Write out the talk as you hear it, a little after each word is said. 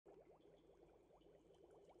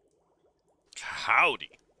Howdy,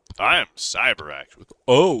 I am CyberX with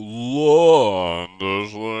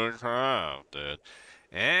London's Crafted,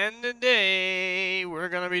 and today we're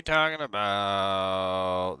gonna be talking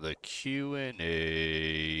about the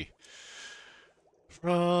Q&A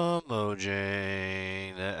from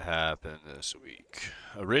Mojang that happened this week.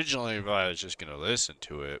 Originally, I was just gonna listen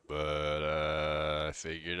to it, but I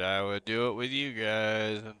figured I would do it with you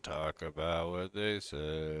guys and talk about what they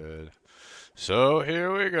said. So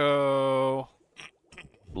here we go.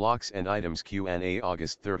 Blocks and Items Q&A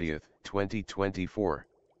August 30th, 2024.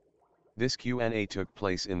 This Q&A took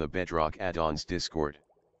place in the Bedrock Add-ons Discord.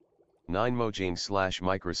 9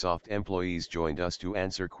 Mojang/Microsoft employees joined us to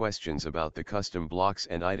answer questions about the custom Blocks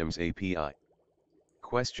and Items API.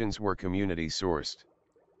 Questions were community sourced.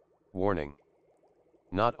 Warning: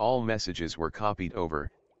 not all messages were copied over,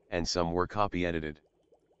 and some were copy edited.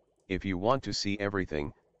 If you want to see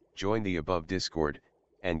everything, join the above Discord,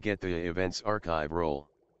 and get the events archive role.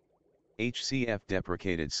 HCF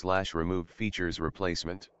deprecated/removed features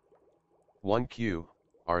replacement. 1Q,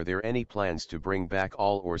 are there any plans to bring back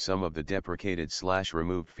all or some of the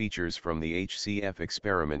deprecated/removed features from the HCF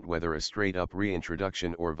experiment, whether a straight up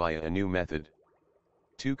reintroduction or via a new method?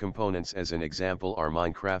 2 components as an example are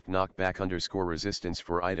Minecraft knockback_resistance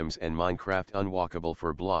for items and Minecraft unwalkable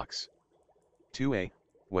for blocks. 2a,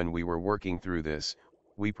 when we were working through this,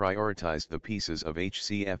 we prioritized the pieces of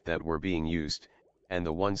HCF that were being used, and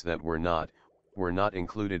the ones that were not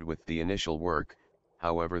included with the initial work.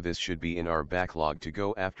 However, this should be in our backlog to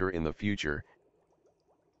go after in the future.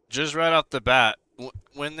 Just right off the bat,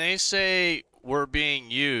 when they say we're being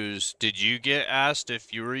used, did you get asked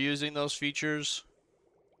if you were using those features?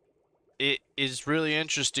 It is really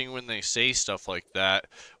interesting when they say stuff like that.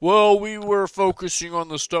 Well, we were focusing on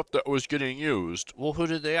the stuff that was getting used. Well, who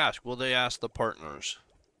did they ask? Well, they asked the partners.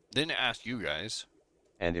 They didn't ask you guys.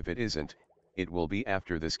 And if it isn't, it will be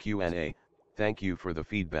after this Q&A. Thank you for the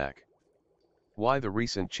feedback. Why the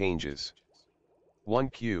recent changes?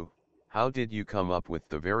 1Q, how did you come up with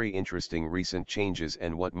the very interesting recent changes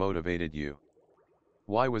and what motivated you?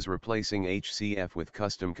 Why was replacing HCF with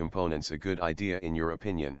custom components a good idea in your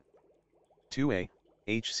opinion? 2a,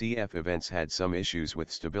 HCF events had some issues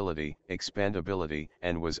with stability, expandability,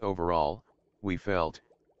 and was overall, we felt,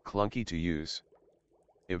 clunky to use.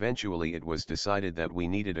 Eventually it was decided that we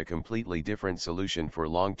needed a completely different solution for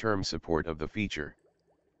long-term support of the feature.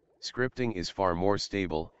 Scripting is far more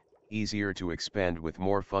stable, easier to expand with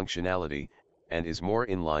more functionality, and is more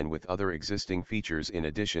in line with other existing features in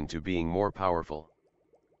addition to being more powerful.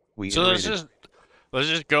 We So iterated. let's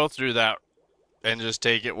just go through that and just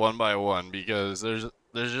take it one by one because there's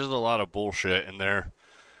just a lot of bullshit in there.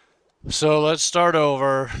 So let's start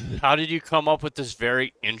over. How did you come up with this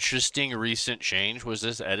very interesting recent change? Was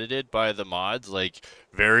this edited by the mods? Like,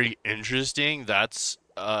 very interesting. That's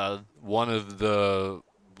one of the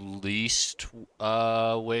least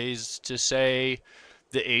ways to say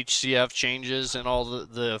the HCF changes and all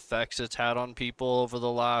the effects it's had on people over the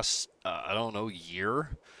last, I don't know,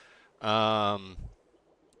 year. Um,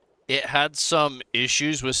 it had some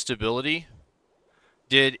issues with stability.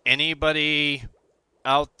 Did anybody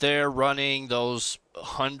out there running those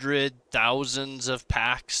thousands of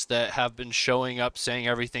packs that have been showing up saying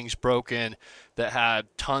everything's broken, that had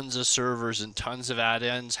tons of servers and tons of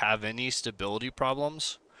add-ins, have any stability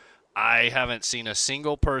problems? I haven't seen a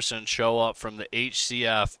single person show up from the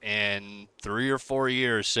HCF in 3 or 4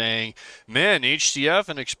 years saying, man, HCF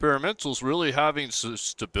and experimental's really having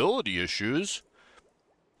stability issues.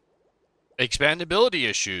 Expandability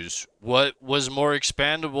issues. What was more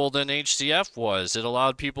expandable than HCF was? It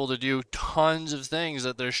allowed people to do tons of things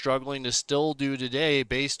that they're struggling to still do today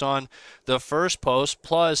based on the first post,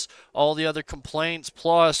 plus all the other complaints,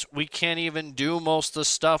 plus we can't even do most of the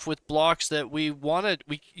stuff with blocks that we wanted.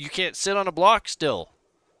 You can't sit on a block still.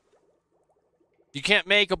 You can't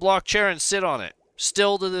make a block chair and sit on it.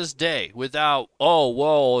 Still to this day without, oh,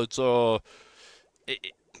 well, it's it,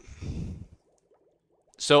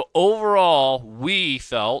 So overall, we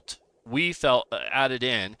felt added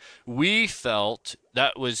in, we felt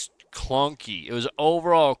that was clunky. It was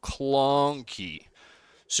overall clunky.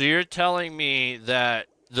 So you're telling me that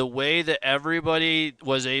the way that everybody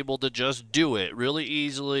was able to just do it really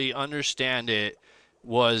easily, understand it,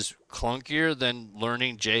 was clunkier than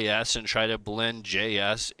learning JS and try to blend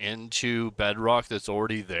JS into Bedrock that's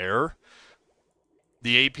already there?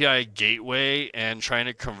 The API gateway and trying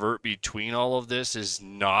to convert between all of this is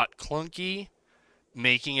not clunky.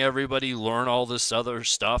 Making everybody learn all this other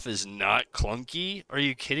stuff is not clunky. Are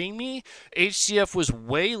you kidding me? HCF was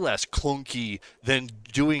way less clunky than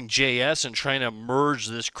doing JS and trying to merge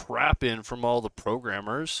this crap in from all the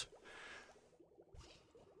programmers.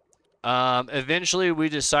 Eventually, we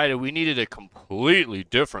decided we needed a completely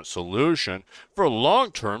different solution for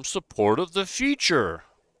long-term support of the feature.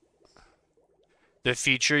 The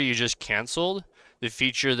feature you just canceled, the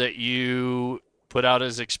feature that you put out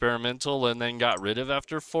as experimental and then got rid of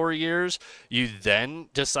after 4 years, you then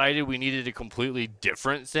decided we needed a completely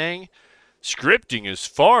different thing. Scripting is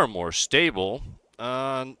far more stable.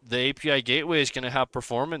 The API gateway is going to have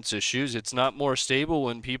performance issues. It's not more stable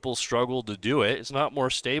when people struggle to do it. It's not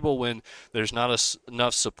more stable when there's not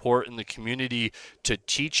enough support in the community to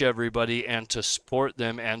teach everybody and to support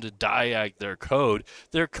them and to diag their code.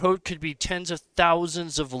 Their code could be tens of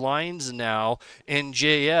thousands of lines now in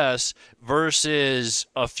JS versus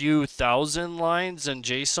a few thousand lines in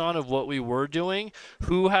JSON of what we were doing.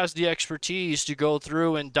 Who has the expertise to go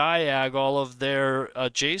through and diag all of their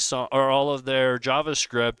JSON or all of their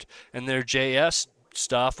JavaScript and their JS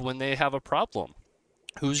stuff when they have a problem?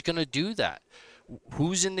 Who's going to do that?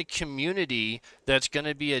 Who's in the community that's going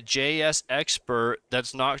to be a JS expert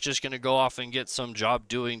that's not just going to go off and get some job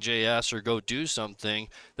doing JS or go do something,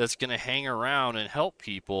 that's going to hang around and help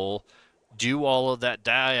people do all of that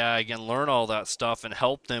diag and learn all that stuff and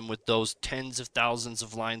help them with those tens of thousands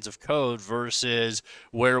of lines of code versus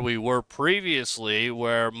where we were previously,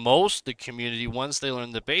 where most of the community, once they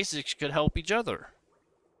learn the basics, could help each other.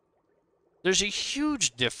 There's a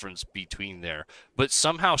huge difference between there, but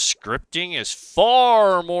somehow scripting is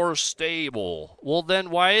far more stable. Well, then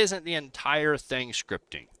why isn't the entire thing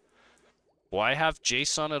scripting? Why have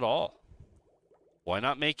JSON at all? Why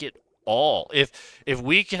not make it all? If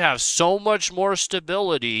we could have so much more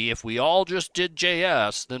stability if we all just did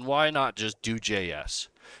JS, then why not just do JS?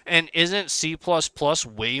 And isn't C++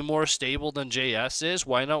 way more stable than JS is?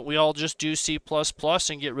 Why don't we all just do C++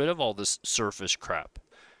 and get rid of all this surface crap?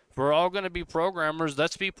 If we're all going to be programmers,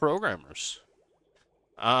 let's be programmers.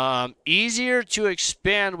 Easier to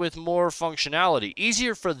expand with more functionality.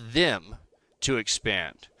 Easier for them to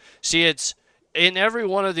expand. See, it's in every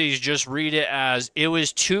one of these, just read it as it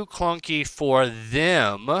was too clunky for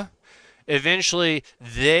them. Eventually,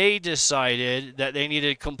 they decided that they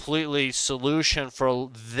needed a completely solution for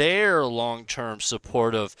their long-term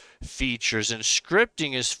supportive features, and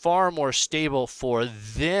scripting is far more stable for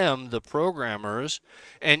them, the programmers,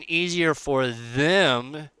 and easier for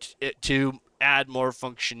them to add more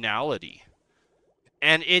functionality.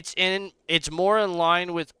 And it's more in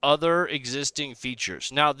line with other existing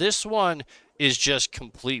features. Now, this one is just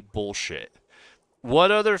complete bullshit.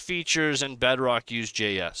 What other features in Bedrock use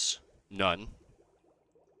JS? None.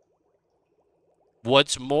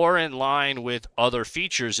 What's more in line with other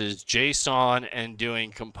features is JSON and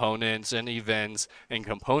doing components and events and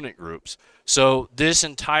component groups. So this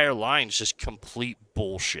entire line is just complete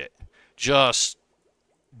bullshit. Just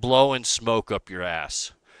blowing smoke up your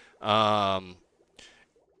ass.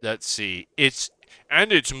 Let's see. It's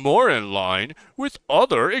more in line with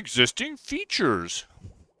other existing features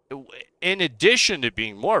in addition to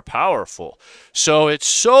being more powerful. So it's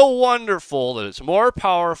so wonderful that it's more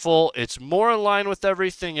powerful, it's more in line with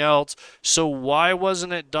everything else. So why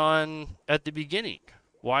wasn't it done at the beginning?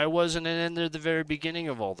 Why wasn't it in there at the very beginning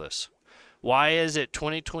of all this? Why is it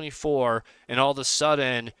 2024 and all of a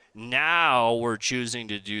sudden now we're choosing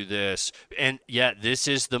to do this? And yet this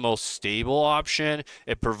is the most stable option.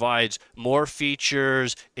 It provides more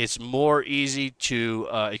features. It's more easy to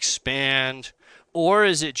expand. Or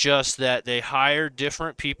is it just that they hire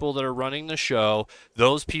different people that are running the show?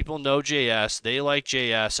 Those people know JS, they like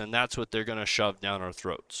JS, and that's what they're going to shove down our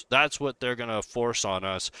throats. That's what they're going to force on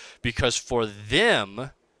us because for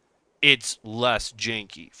them, it's less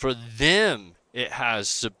janky. For them, it has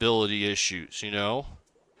stability issues, you know?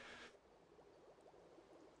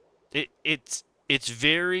 It's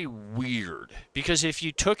very weird because if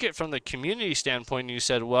you took it from the community standpoint and you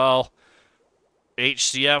said, well,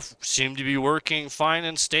 HCF seemed to be working fine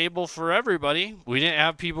and stable for everybody. We didn't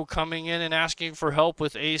have people coming in and asking for help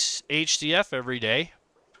with HCF every day.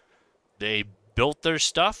 They built their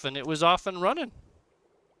stuff and it was off and running.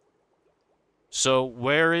 So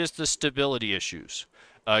where is the stability issues?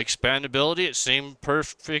 Expandability, it seemed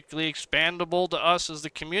perfectly expandable to us as the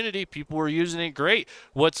community. People were using it great.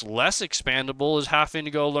 What's less expandable is having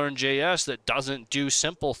to go learn JS that doesn't do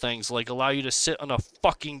simple things like allow you to sit on a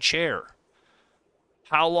fucking chair.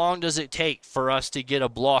 How long does it take for us to get a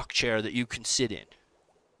block chair that you can sit in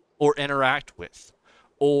or interact with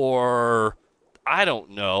or, I don't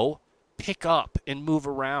know, pick up and move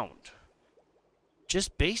around?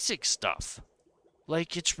 Just basic stuff.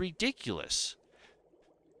 Like, it's ridiculous.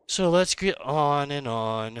 So let's get on and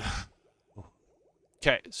on.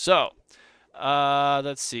 Okay, so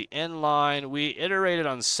let's see. Inline, we iterated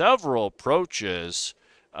on several approaches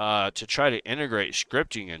to try to integrate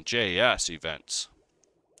scripting in JS events,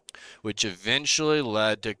 which eventually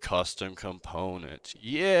led to custom components.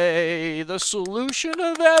 Yay, the solution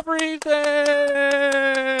of everything!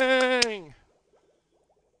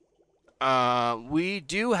 We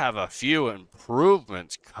do have a few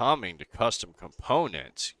improvements coming to custom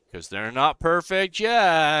components, because they're not perfect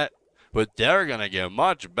yet, but they're going to get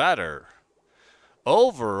much better.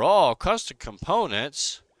 Overall, custom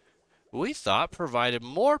components, we thought, provided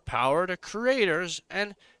more power to creators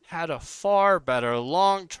and had a far better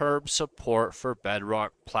long-term support for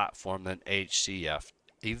Bedrock platform than HCF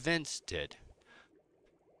events did.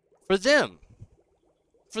 For them.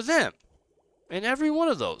 In every one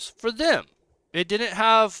of those, for them. It didn't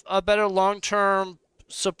have a better long-term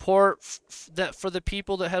support that for the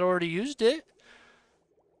people that had already used it.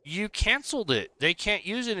 You canceled it. They can't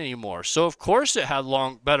use it anymore. So of course it had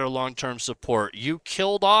better long-term support. You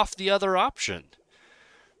killed off the other option.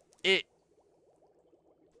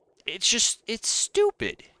 It's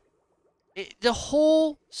stupid. The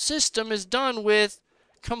whole system is done with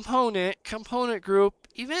component group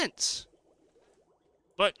events.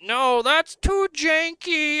 But no, that's too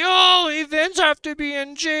janky. Oh, events have to be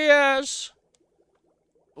in JS.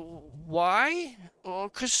 Why? Well,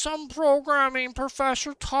 because some programming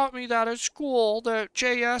professor taught me that at school, that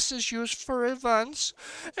JS is used for events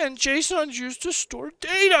and JSON's used to store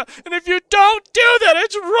data. And if you don't do that,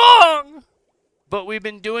 it's wrong. But we've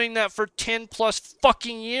been doing that for 10 plus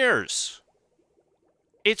fucking years.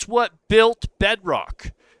 It's what built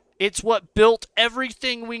Bedrock. It's what built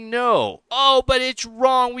everything we know. Oh, but it's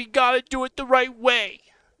wrong. We gotta do it the right way.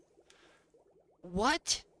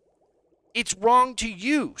 What? It's wrong to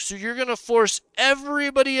you, so you're going to force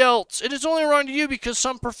everybody else. It is only wrong to you because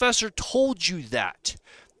some professor told you that.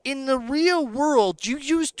 In the real world, you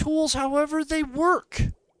use tools however they work.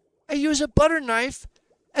 I use a butter knife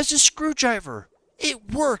as a screwdriver.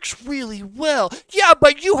 It works really well. Yeah,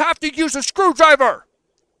 but you have to use a screwdriver.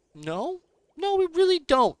 No, we really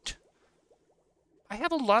don't. I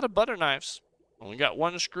have a lot of butter knives. Only got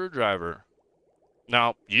one screwdriver.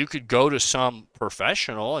 Now, you could go to some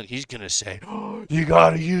professional and he's going to say, oh, you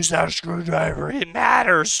got to use that screwdriver. It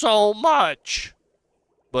matters so much.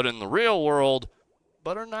 But in the real world,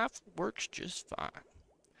 butter knife works just fine.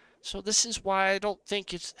 So this is why I don't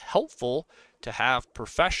think it's helpful to have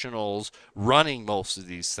professionals running most of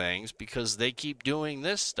these things, because they keep doing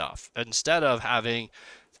this stuff instead of having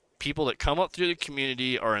people that come up through the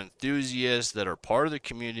community, are enthusiasts, that are part of the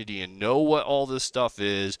community and know what all this stuff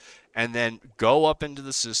is, and then go up into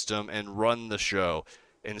the system and run the show.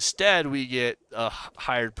 Instead, we get a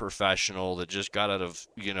hired professional that just got out of,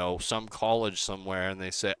 some college somewhere, and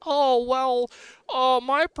they say, oh, well,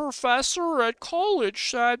 my professor at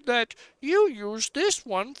college said that you use this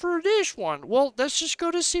one for this one. Well, let's just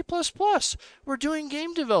go to C++. We're doing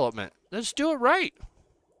game development. Let's do it right.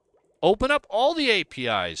 Open up all the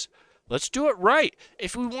APIs. Let's do it right.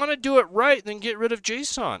 If we want to do it right, then get rid of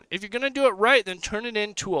JSON. If you're going to do it right, then turn it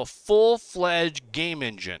into a full-fledged game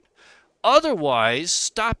engine. Otherwise,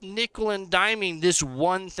 stop nickel and diming this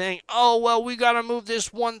one thing. Oh, well, we got to move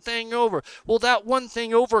this one thing over. Well, that one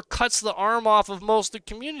thing over cuts the arm off of most of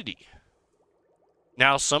the community.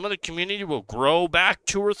 Now, some of the community will grow back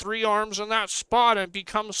 2 or 3 arms in that spot and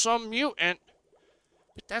become some mutant.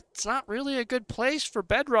 But that's not really a good place for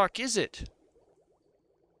Bedrock, is it?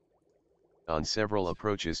 On several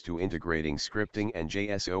approaches to integrating scripting and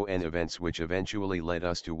JSON events, which eventually led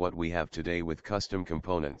us to what we have today with custom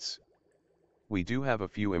components. We do have a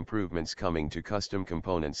few improvements coming to custom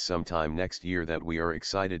components sometime next year that we are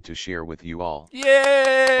excited to share with you all.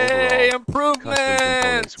 Yay! Overall, Improvements! custom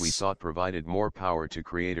components we thought provided more power to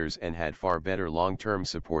creators and had far better long-term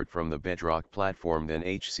support from the Bedrock platform than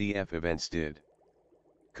HCF events did.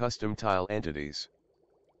 Custom tile entities.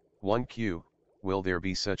 1Q, will there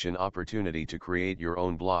be such an opportunity to create your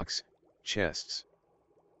own blocks, chests?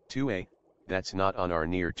 2A, that's not on our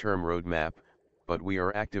near-term roadmap, but we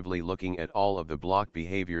are actively looking at all of the block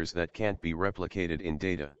behaviors that can't be replicated in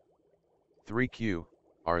data. 3Q,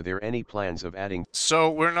 are there any plans of adding? So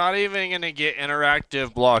we're not even going to get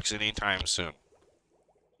interactive blocks anytime soon.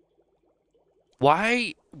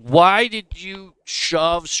 Why did you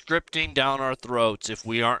shove scripting down our throats if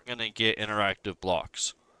we aren't going to get interactive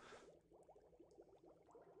blocks?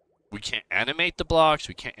 We can't animate the blocks,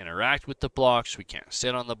 we can't interact with the blocks, we can't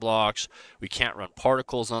sit on the blocks, we can't run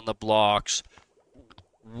particles on the blocks.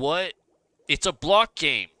 What? It's a block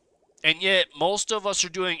game. And yet most of us are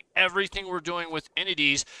doing everything we're doing with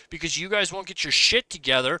entities because you guys won't get your shit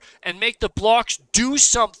together and make the blocks do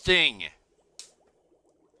something.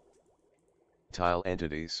 Tile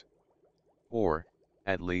entities. Or,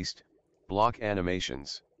 At least, block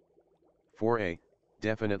animations. 4a,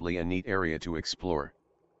 definitely a neat area to explore.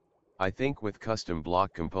 I think with custom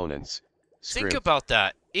block components, Think script, about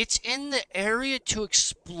that. It's in the area to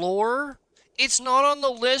explore. It's not on the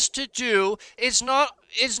list to do. It's not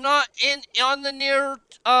in on the near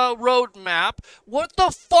roadmap. What the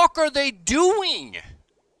fuck are they doing?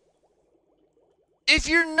 If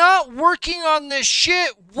you're not working on this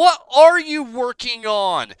shit, what are you working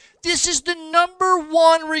on? This is the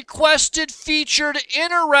 #1 requested feature to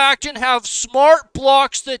interact and have smart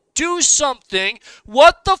blocks that do something.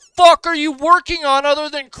 What the fuck are you working on other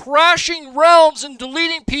than crashing realms and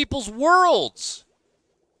deleting people's worlds?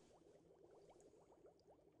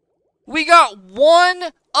 We got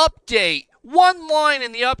one update, one line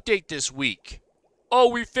in the update this week. Oh,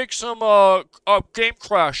 we fixed some game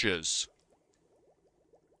crashes.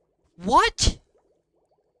 What?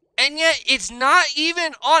 And yet it's not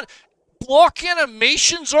even on. Block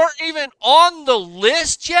animations aren't even on the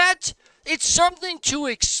list yet. It's something to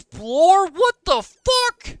explore. What the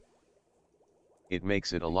fuck? it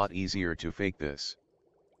makes it a lot easier to fake this.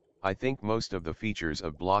 I think most of the features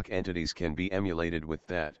of block entities can be emulated with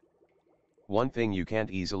that. One thing you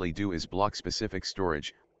can't easily do is block specific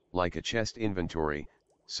storage, like a chest inventory,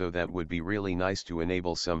 so that would be really nice to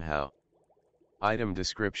enable somehow. Item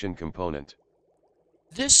description component.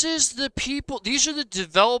 These are the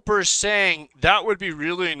developers saying that would be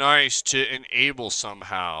really nice to enable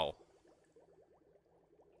somehow.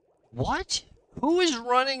 What? Who is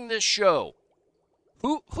running this show?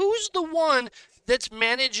 Who's the one that's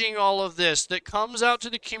managing all of this, that comes out to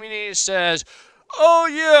the community and says, oh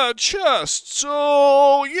yeah, chests.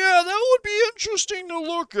 So yeah, that would be interesting to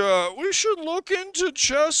look at. We should look into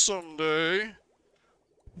chests someday.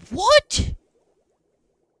 What?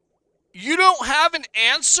 You don't have an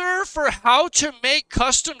answer for how to make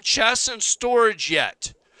custom chests and storage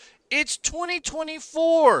yet. It's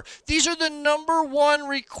 2024. These are the #1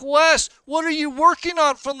 requests. What are you working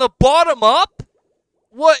on from the bottom up?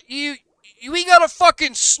 We got a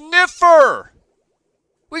fucking sniffer.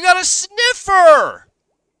 We got a sniffer.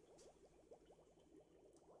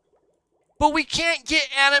 But we can't get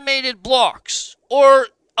animated blocks, or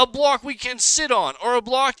a block we can sit on, or a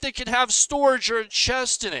block that could have storage or a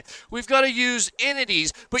chest in it. We've got to use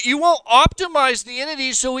entities, but you won't optimize the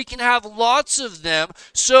entities so we can have lots of them.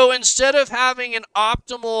 So instead of having an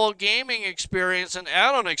optimal gaming experience and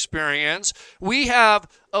add-on experience, we have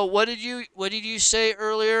what did you say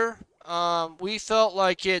earlier? We felt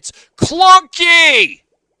like it's clunky.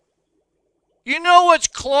 You know what's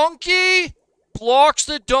clunky? Blocks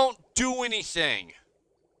that don't do anything.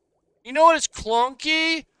 You know what is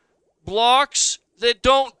clunky? Blocks that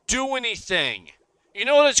don't do anything. You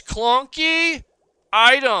know what is clunky?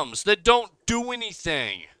 Items that don't do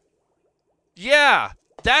anything. Yeah,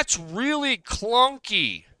 that's really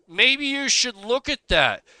clunky. Maybe you should look at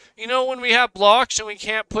that. You know, when we have blocks and we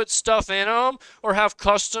can't put stuff in them or have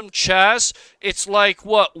custom chests, it's like,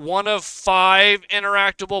 what, 1 of 5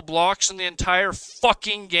 interactable blocks in the entire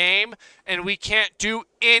fucking game, and we can't do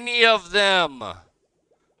any of them.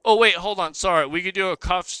 Oh, wait, hold on. Sorry. We could do a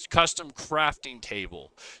custom crafting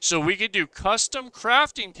table. So we could do custom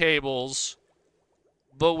crafting tables,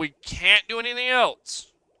 but we can't do anything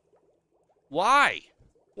else. Why?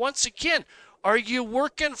 Once again, are you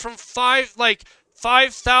working from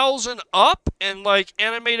 5,000 up, and like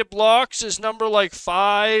animated blocks is number like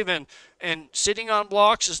 5, and sitting on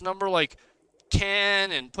blocks is number like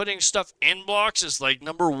 10, and putting stuff in blocks is like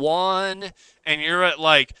 #1, and you're at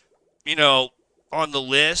like, you know, on the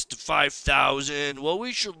list 5,000. Well,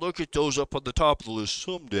 we should look at those up on the top of the list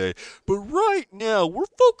someday. But right now, we're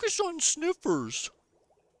focused on sniffers.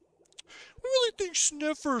 We really think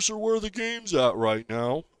sniffers are where the game's at right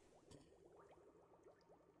now.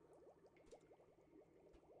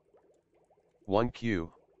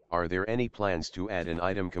 1Q, are there any plans to add an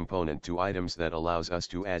item component to items that allows us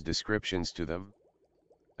to add descriptions to them?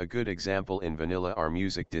 A good example in vanilla are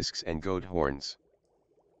music discs and goat horns.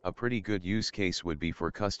 A pretty good use case would be for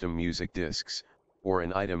custom music discs, or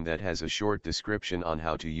an item that has a short description on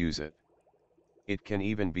how to use it. It can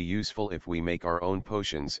even be useful if we make our own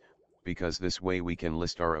potions, because this way we can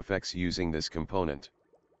list our effects using this component.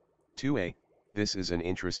 2a, this is an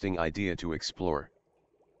interesting idea to explore.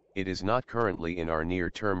 It is not currently in our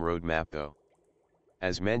near-term roadmap though.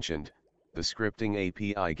 As mentioned, the scripting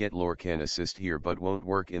API getlore can assist here but won't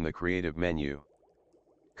work in the creative menu.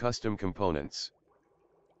 Custom components.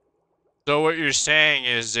 So what you're saying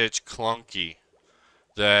is it's clunky,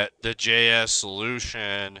 that the JS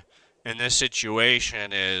solution in this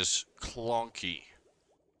situation is clunky.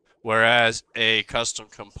 Whereas a custom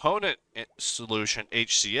component solution,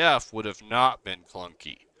 HCF, would have not been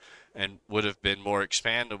clunky and would have been more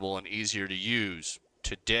expandable and easier to use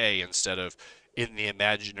today instead of in the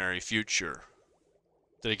imaginary future.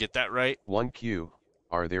 Did I get that right? 1Q,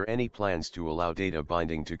 are there any plans to allow data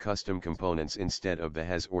binding to custom components instead of the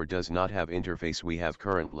has or does not have interface we have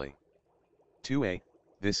currently? 2A,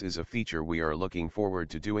 this is a feature we are looking forward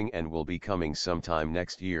to doing and will be coming sometime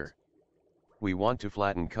next year. We want to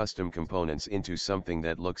flatten custom components into something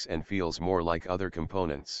that looks and feels more like other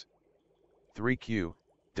components. 3Q,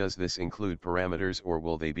 does this include parameters or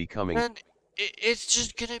will they be coming? Then it's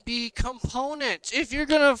just going to be components. If you're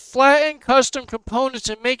going to flatten custom components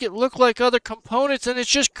and make it look like other components, then it's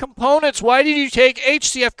just components. Why did you take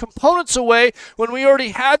HCF components away when we already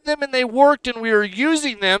had them and they worked and we were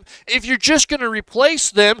using them if you're just going to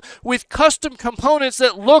replace them with custom components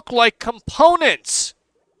that look like components?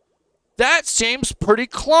 That seems pretty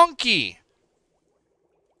clunky.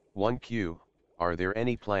 1Q, are there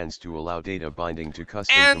any plans to allow data binding to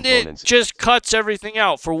custom And it components? just cuts everything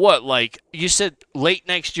out for what? Like you said, late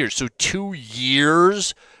next year. So 2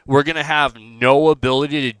 years, we're going to have no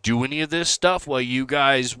ability to do any of this stuff while you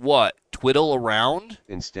guys, what, twiddle around?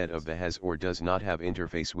 Instead of the has or does not have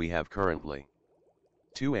interface we have currently.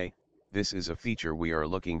 2A, this is a feature we are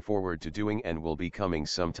looking forward to doing and will be coming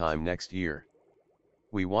sometime next year.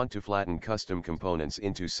 We want to flatten custom components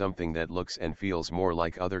into something that looks and feels more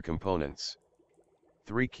like other components.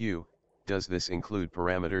 3Q, does this include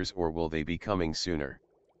parameters or will they be coming sooner?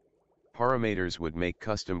 Parameters would make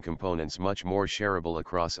custom components much more shareable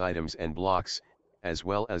across items and blocks, as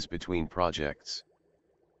well as between projects.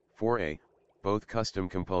 4A, both custom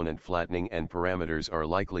component flattening and parameters are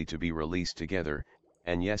likely to be released together,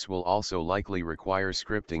 and yes will also likely require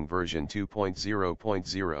scripting version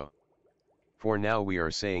 2.0.0. For now we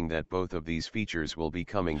are saying that both of these features will be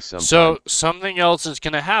coming sometime. So something else that's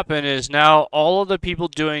going to happen is now all of the people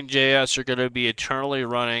doing JS are going to be eternally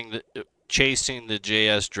running, chasing the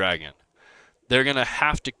JS dragon. They're going to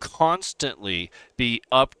have to constantly be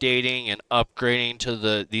updating and upgrading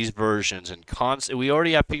to these versions and we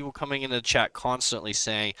already have people coming into the chat constantly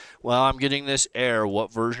saying, well, I'm getting this error,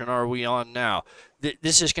 what version are we on now?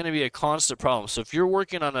 This is going to be a constant problem. So if you're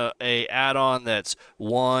working on a add-on that's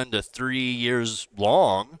 1 to 3 years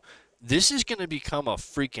long, this is going to become a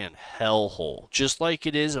freaking hellhole, just like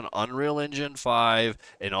it is in Unreal Engine 5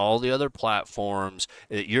 and all the other platforms.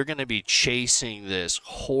 You're going to be chasing this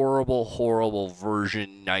horrible, horrible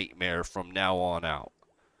version nightmare from now on out.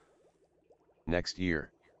 Next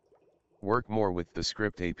year. Work more with the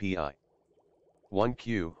script API.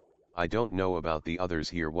 1Q, I don't know about the others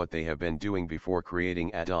here what they have been doing before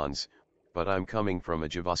creating add-ons, but I'm coming from a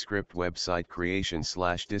JavaScript website creation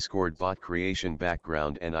 / Discord bot creation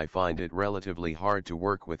background and I find it relatively hard to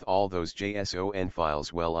work with all those JSON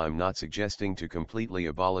files. Well, I'm not suggesting to completely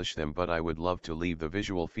abolish them, but I would love to leave the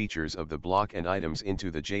visual features of the block and items into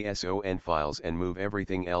the JSON files and move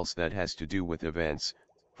everything else that has to do with events,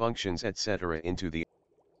 functions, etc. into the.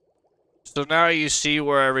 So now you see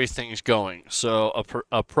where everything's going. So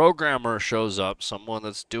a programmer shows up, someone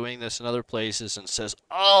that's doing this in other places, and says,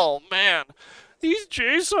 oh man, these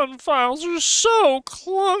JSON files are so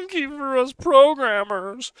clunky for us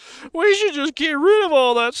programmers. We should just get rid of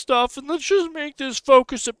all that stuff and let's just make this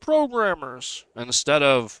focus at programmers instead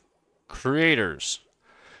of creators.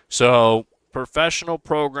 So professional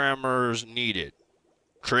programmers needed.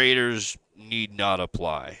 Creators need not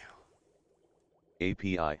apply.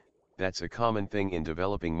 API, that's a common thing in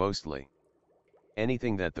developing mostly.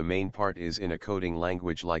 Anything that the main part is in a coding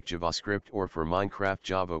language like JavaScript or for Minecraft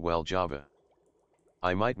Java, well, Java.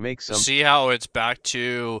 I might make some. See how it's back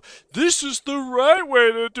to this is the right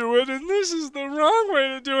way to do it and this is the wrong way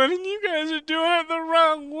to do it and you guys are doing it the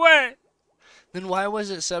wrong way. Then why was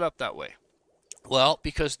it set up that way? Well,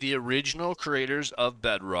 because the original creators of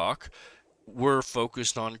Bedrock were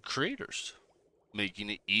focused on creators, making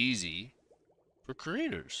it easy for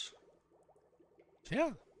creators.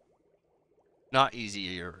 Yeah. Not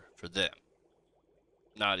easier for them.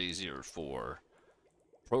 Not easier for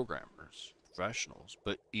programmers, professionals,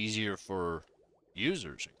 but easier for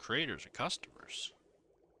users and creators and customers.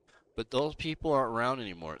 But those people aren't around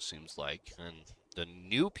anymore, it seems like, and the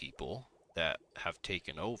new people that have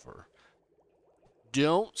taken over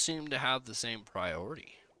don't seem to have the same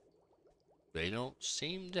priority. They don't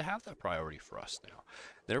seem to have that priority for us now.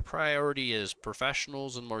 Their priority is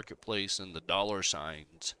professionals and marketplace and the dollar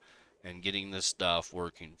signs and getting this stuff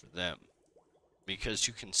working for them. Because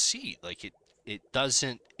you can see, like, it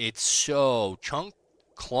doesn't, it's so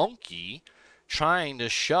clunky trying to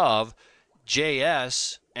shove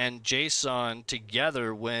JS and JSON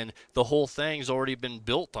together when the whole thing's already been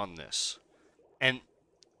built on this? And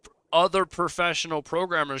other professional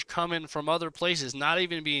programmers come in from other places, not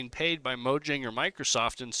even being paid by Mojang or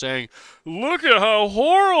Microsoft, and saying, "Look at how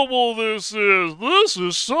horrible this is. This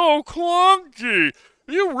is so clunky.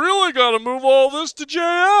 You really got to move all this to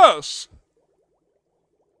JS."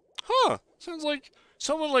 Huh. Sounds like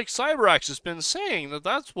someone like CyberX has been saying that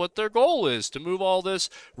that's what their goal is, to move all this,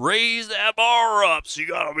 raise that bar up, so you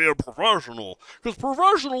gotta be a professional. Because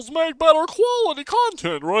professionals make better quality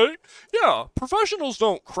content, right? Yeah, professionals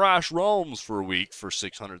don't crash realms for a week for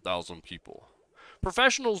 600,000 people.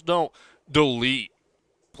 Professionals don't delete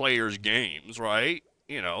players' games, right?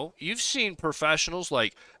 You know, you've seen professionals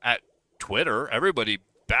like at Twitter. Everybody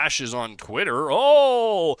bashes on Twitter.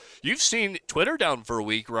 Oh, you've seen Twitter down for a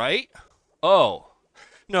week, right? Oh,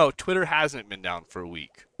 no, Twitter hasn't been down for a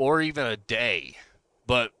week or even a day,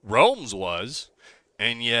 but Rome's was.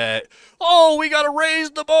 And yet, oh, we got to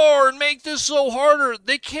raise the bar and make this so harder.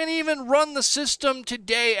 They can't even run the system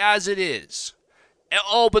today as it is.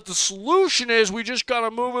 Oh, but the solution is we just got to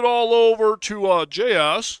move it all over to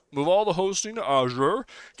JS, move all the hosting to Azure,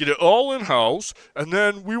 get it all in-house, and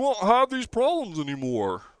then we won't have these problems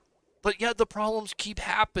anymore. But yet the problems keep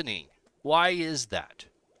happening. Why is that?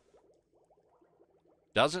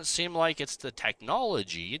 Doesn't seem like it's the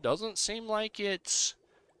technology. It doesn't seem like it's...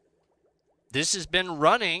 This has been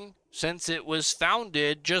running since it was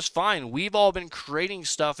founded just fine. We've all been creating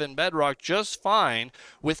stuff in Bedrock just fine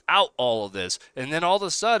without all of this. And then all of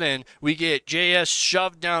a sudden, we get JS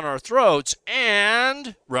shoved down our throats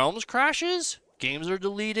and Realms crashes. Games are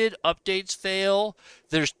deleted, updates fail.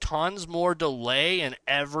 There's tons more delay in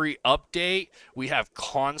every update. We have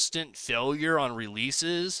constant failure on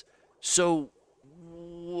releases. So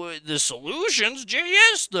the solution's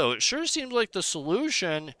JS, though. It sure seems like the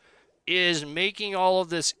solution is making all of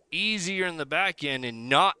this easier in the back end and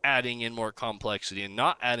not adding in more complexity and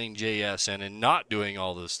not adding JS in and not doing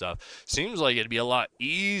all this stuff. Seems like it'd be a lot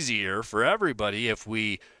easier for everybody if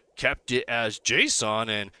we kept it as JSON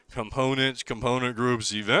and components, component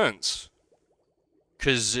groups, events.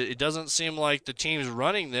 Because it doesn't seem like the teams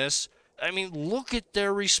running this, I mean, look at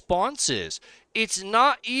their responses. It's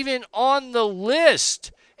not even on the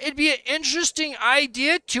list. It'd be an interesting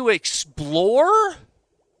idea to explore.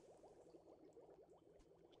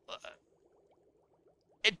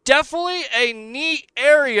 Definitely a neat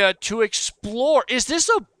area to explore. Is this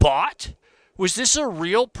a bot? Was this a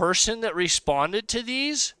real person that responded to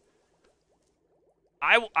these?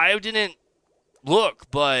 I didn't look,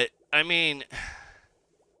 but I mean,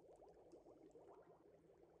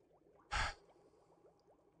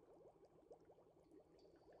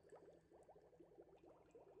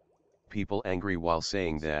 People angry while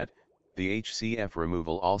saying that, the HCF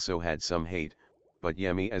removal also had some hate, but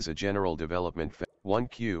Yemi as a general development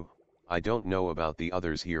 1Q, I don't know about the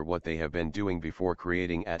others here what they have been doing before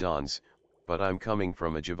creating add-ons, but I'm coming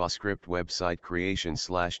from a JavaScript website creation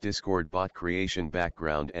 / Discord bot creation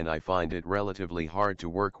background and I find it relatively hard to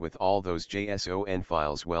work with all those JSON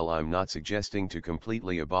files. Well, I'm not suggesting to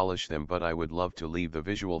completely abolish them, but I would love to leave the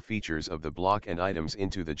visual features of the block and items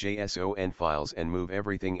into the JSON files and move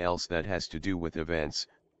everything else that has to do with events,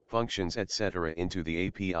 functions etc. into the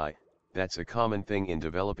API. That's a common thing in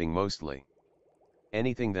developing mostly.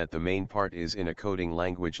 Anything that the main part is in a coding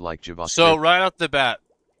language like JavaScript. So right off the bat,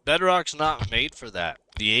 Bedrock's not made for that.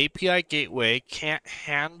 The API gateway can't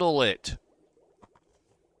handle it.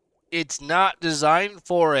 It's not designed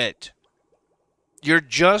for it. You're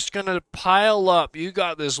just going to pile up. You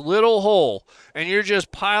got this little hole, and you're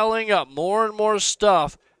just piling up more and more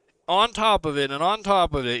stuff on top of it and on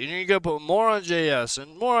top of it. And you're going to put more on JS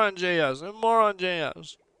and more on JS and more on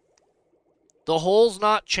JS. The hole's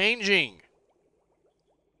not changing.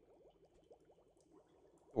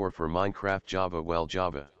 Or for Minecraft Java, well,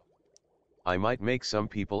 Java. I might make some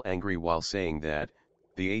people angry while saying that,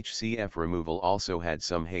 the HCF removal also had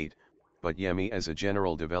some hate, but Yemi as a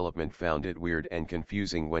general development found it weird and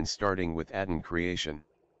confusing when starting with add-on creation.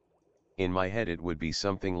 In my head it would be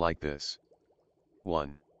something like this.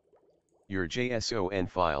 1. Your JSON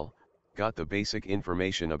file, got the basic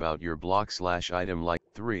information about your block / item like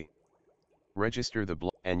 3. Register the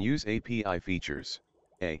block and use API features.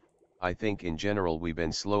 I think in general we've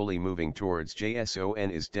been slowly moving towards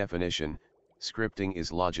JSON is definition, scripting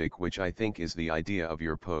is logic, which I think is the idea of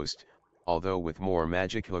your post, although with more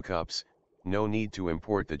magic hookups, no need to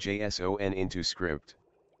import the JSON into script.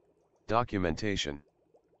 Documentation.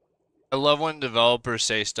 I love when developers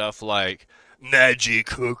say stuff like magic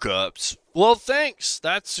hookups. Well, thanks.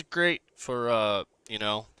 That's great for, you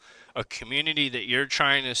know, a community that you're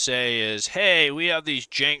trying to say is, hey, we have these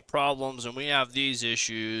jank problems and we have these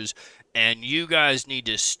issues, and you guys need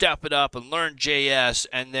to step it up and learn JS.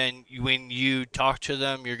 And then when you talk to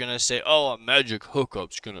them, you're going to say, oh, a magic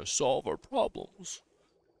hookup's going to solve our problems.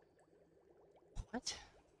 What?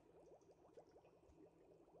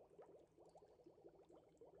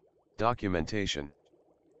 Documentation.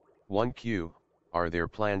 1Q. Are there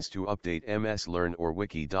plans to update MS Learn or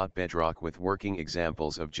wiki.bedrock with working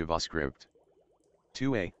examples of JavaScript?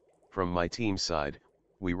 2A. From my team's side,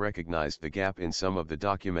 we recognized the gap in some of the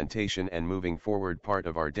documentation, and moving forward part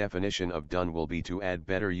of our definition of done will be to add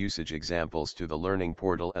better usage examples to the learning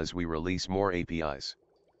portal as we release more APIs.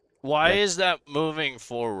 Why is that moving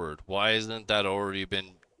forward? Why isn't that already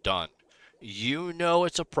been done? You know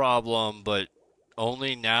it's a problem, but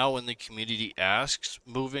only now when the community asks,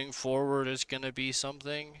 moving forward is going to be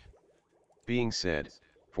something. Being said,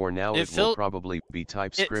 for now It it will feel probably be it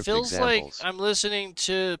TypeScript feels like examples. I'm listening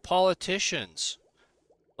to politicians.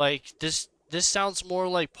 Like this sounds more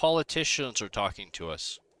like politicians are talking to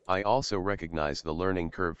us. I also recognize the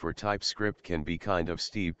learning curve for TypeScript can be kind of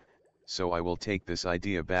steep, so I will take this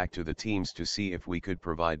idea back to the teams to see if we could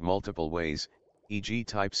provide multiple ways, e.g.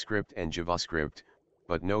 TypeScript and JavaScript,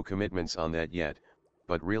 but no commitments on that yet,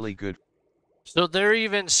 but really good. So they're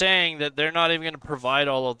even saying that they're not even going to provide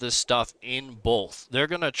all of this stuff in both. They're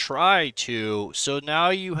going to try to. So now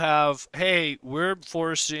you have, hey, we're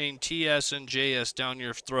forcing TS and JS down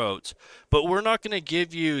your throats, but we're not going to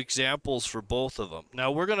give you examples for both of them.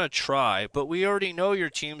 Now we're going to try, but we already know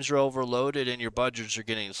your teams are overloaded and your budgets are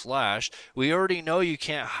getting slashed. We already know you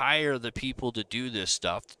can't hire the people to do this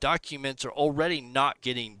stuff. The documents are already not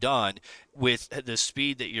getting done with the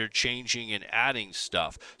speed that you're changing and adding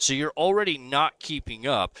stuff. So you're already not keeping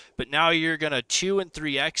up, but now you're going to 2 and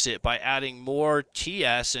 3x it by adding more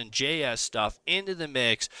TS and JS stuff into the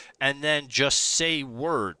mix, and then just say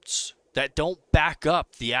words that don't back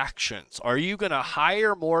up the actions. Are you going to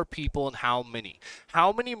hire more people, and how many?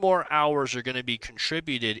 How many more hours are going to be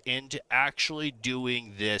contributed into actually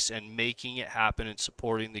doing this and making it happen and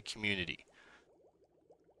supporting the community?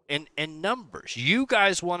 And numbers. You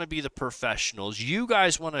guys want to be the professionals. You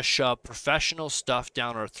guys want to shove professional stuff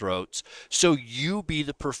down our throats. So you be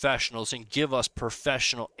the professionals and give us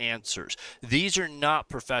professional answers. These are not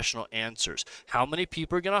professional answers. How many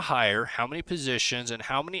people are going to hire? How many positions and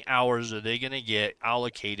how many hours are they going to get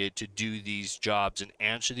allocated to do these jobs and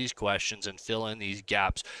answer these questions and fill in these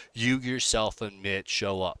gaps? You yourself admit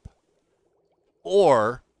show up.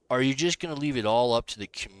 Or are you just going to leave it all up to the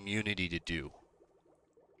community to do?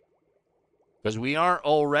 Because we aren't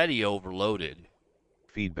already overloaded.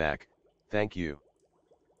 Feedback, thank you.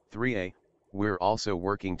 3A, we're also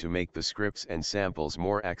working to make the scripts and samples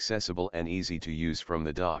more accessible and easy to use from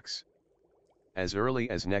the docs. As early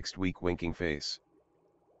as next week. Winking face.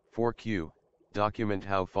 4Q, document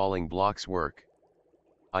how falling blocks work.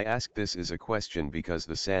 I ask this as a question because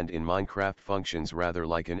the sand in Minecraft functions rather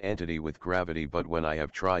like an entity with gravity, but when I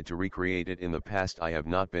have tried to recreate it in the past I have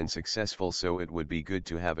not been successful, so it would be good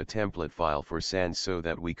to have a template file for sand so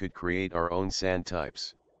that we could create our own sand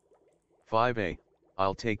types. 5A,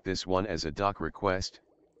 I'll take this one as a doc request,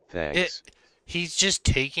 thanks. He's just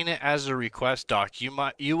taking it as a request doc.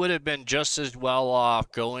 You would have been just as well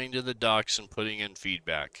off going to the docs and putting in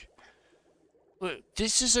feedback.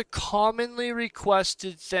 This is a commonly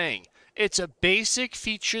requested thing. It's a basic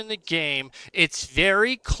feature in the game. It's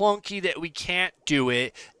very clunky that we can't do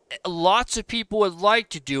it. Lots of people would like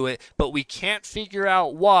to do it, but we can't figure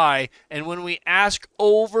out why. And when we ask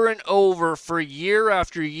over and over for year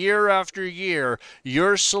after year after year,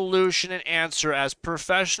 your solution and answer as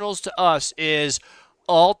professionals to us is,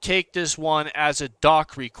 I'll take this one as a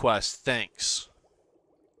doc request. Thanks.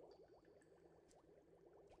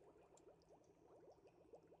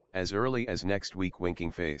 As early as next week.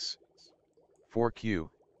 Winking face. 4Q,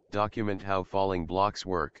 document how falling blocks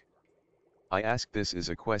work. I ask this as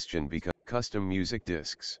a question because custom music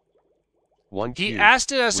discs. 1Q, He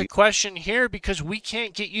asked it as a question here because we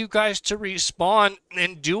can't get you guys to respond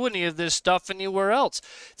and do any of this stuff anywhere else.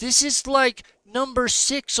 This is like number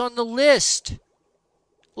 6 on the list.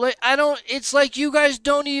 Like, it's like you guys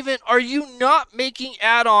don't even, are you not making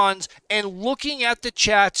add-ons and looking at the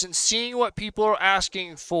chats and seeing what people are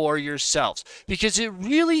asking for yourselves? Because it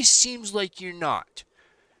really seems like you're not.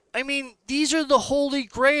 I mean, these are the holy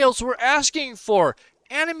grails we're asking for.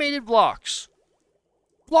 Animated blocks.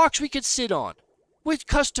 Blocks we could sit on. With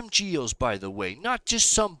custom geos, by the way. Not just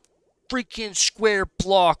some freaking square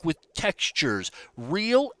block with textures.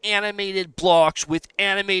 Real animated blocks with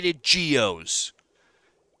animated geos.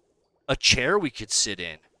 A chair we could sit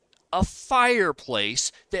in. a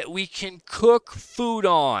fireplace that we can cook food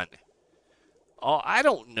on. Oh, I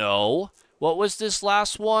don't know. What was this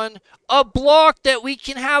last one? A block that we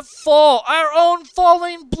can have fall. Our own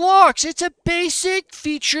falling blocks. It's a basic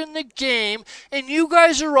feature in the game, and you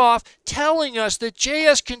guys are off telling us that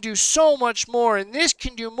JS can do so much more, and this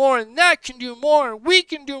can do more, and that can do more, and we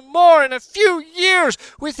can do more in a few years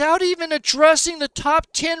without even addressing the top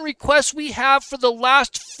 10 requests we have for the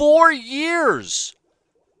last 4 years.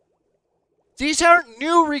 These aren't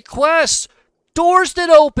new requests. Doors that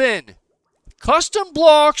open. Custom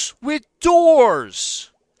blocks with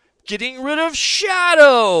doors. Getting rid of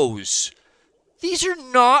shadows. These are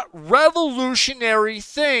not revolutionary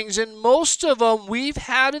things, and most of them we've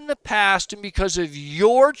had in the past, and because of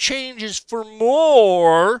your changes for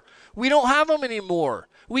more, we don't have them anymore.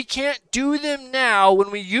 We can't do them now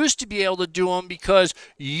when we used to be able to do them because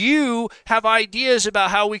you have ideas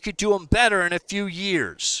about how we could do them better in a few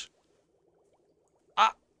years.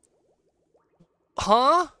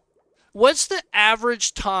 Huh? What's the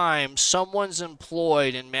average time someone's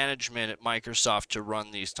employed in management at Microsoft to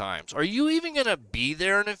run these times? Are you even going to be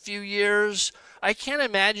there in a few years? I can't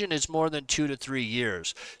imagine it's more than 2 to 3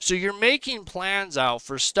 years. So you're making plans out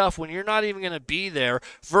for stuff when you're not even going to be there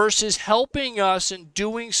versus helping us and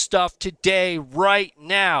doing stuff today, right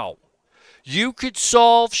now. You could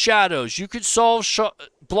solve shadows. You could solve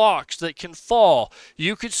blocks that can fall.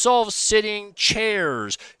 You could solve sitting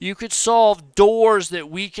chairs. You could solve doors that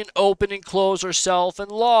we can open and close ourselves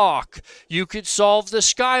and lock. You could solve the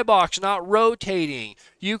skybox not rotating.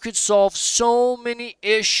 You could solve so many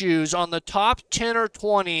issues on the top 10 or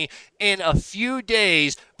 20 in a few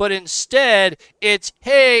days, but instead it's,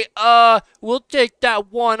 hey, we'll take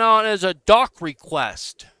that one on as a doc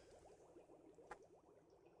request.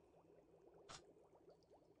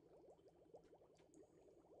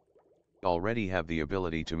 Already have the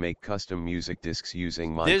ability to make custom music discs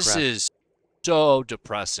using Minecraft. This is so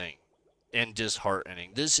depressing and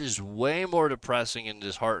disheartening. This is way more depressing and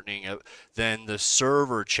disheartening than the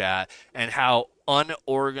server chat and how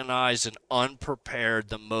unorganized and unprepared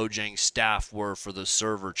the Mojang staff were for the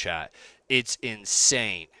server chat. It's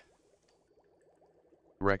insane.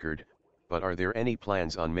 Record, but are there any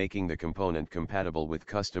plans on making the component compatible with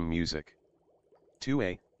custom music?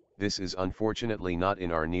 2a, this is unfortunately not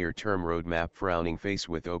in our near-term roadmap. Frowning face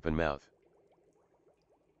with open mouth.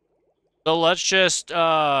 So let's just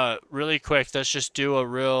really quick. Let's just do a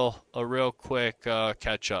real quick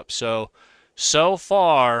catch up. So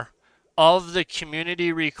far of the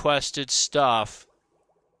community requested stuff,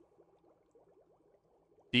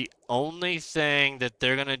 the only thing that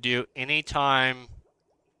they're gonna do anytime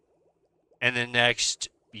in the next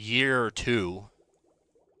year or two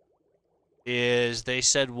is they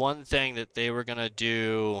said one thing that they were gonna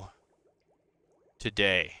do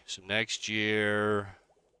today. So next year.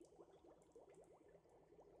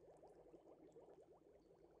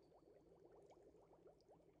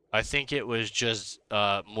 I think it was just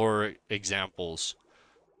more examples.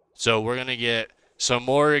 So we're going to get some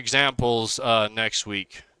more examples next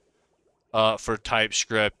week for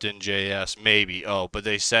TypeScript and JS, maybe. Oh, but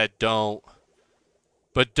they said don't,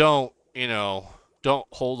 don't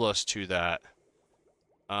hold us to that.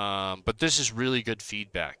 But this is really good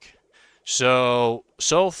feedback. So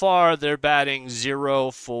far they're batting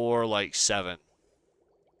 0 for like 7.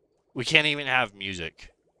 We can't even have music.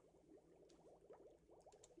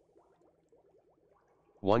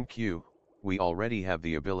 1Q, we already have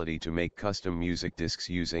the ability to make custom music discs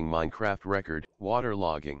using Minecraft Record,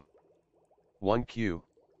 waterlogging. 1Q,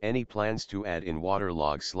 any plans to add in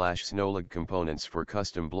waterlog/snowlog components for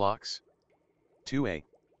custom blocks? 2a,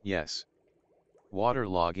 yes.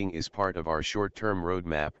 Waterlogging is part of our short-term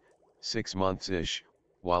roadmap, 6 months-ish,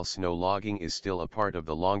 while snow logging is still a part of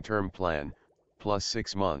the long-term plan, plus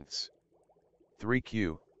 6 months.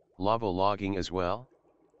 3Q, lava logging as well?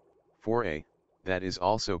 4a, that is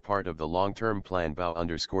also part of the long-term plan.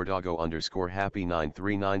 Bow_doggo_happy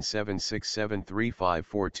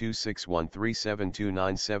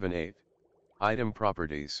 9397673542613729778. Item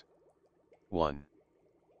properties. 1.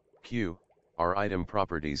 Q, are item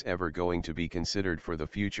properties ever going to be considered for the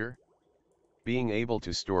future? Being able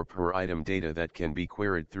to store per item data that can be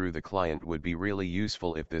queried through the client would be really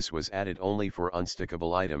useful if this was added only for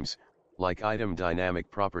unstickable items, like item dynamic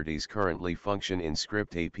properties currently function in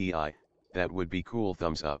Script API. That would be cool.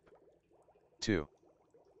 Thumbs up. 2.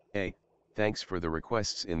 A, thanks for the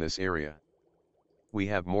requests in this area. We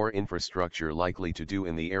have more infrastructure likely to do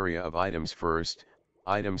in the area of items. First,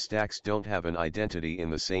 item stacks don't have an identity in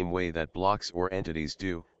the same way that blocks or entities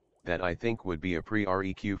do, that I think would be a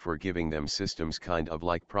prereq for giving them systems kind of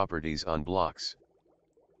like properties on blocks.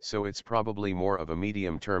 so it's probably more of a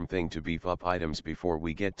medium-term thing to beef up items before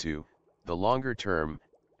we get to the longer term,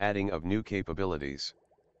 adding of new capabilities.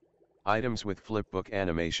 Items with flipbook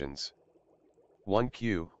animations.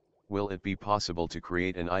 1Q, will it be possible to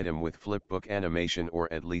create an item with flipbook animation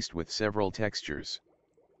or at least with several textures?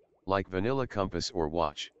 Like vanilla compass or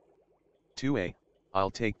watch. 2A, I'll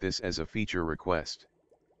take this as a feature request.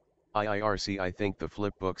 IIRC, I think the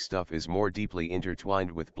flipbook stuff is more deeply intertwined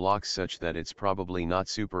with blocks such that it's probably not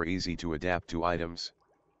super easy to adapt to items.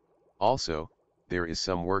 Also, there is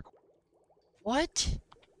some work. What?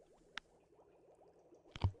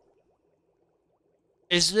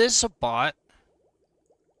 Is this a bot?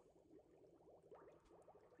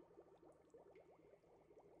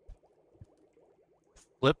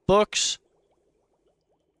 Flipbooks?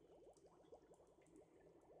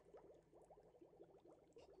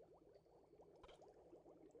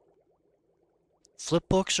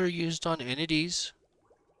 Flipbooks are used on entities.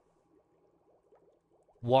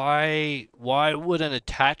 Why would an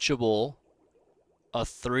attachable, a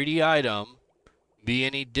 3D item, be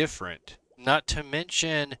any different? Not to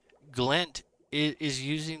mention, Glint is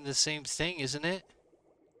using the same thing, isn't it?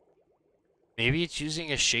 Maybe it's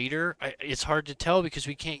using a shader? It's hard to tell because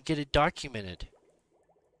we can't get it documented.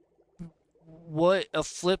 What a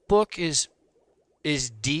flipbook is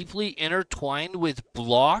deeply intertwined with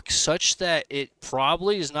blocks such that it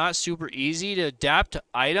probably is not super easy to adapt to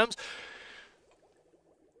items.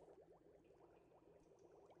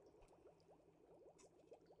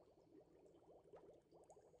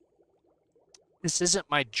 This isn't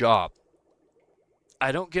my job.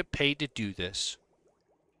 I don't get paid to do this.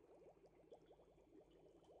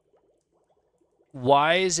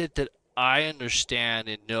 Why is it that I understand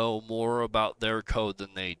and know more about their code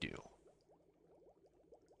than they do?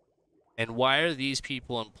 And why are these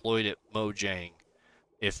people employed at Mojang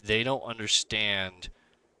if they don't understand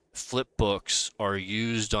flipbooks are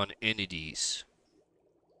used on entities?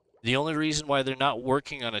 The only reason why they're not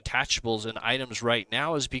working on attachables and items right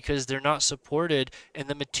now is because they're not supported in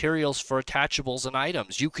the materials for attachables and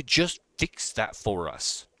items. You could just fix that for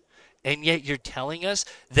us. And yet you're telling us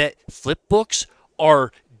that flipbooks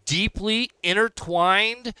are deeply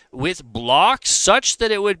intertwined with blocks such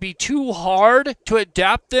that it would be too hard to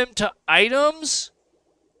adapt them to items?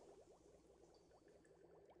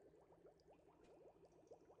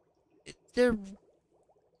 They're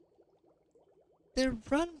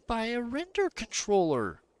run by a render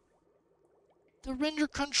controller. The render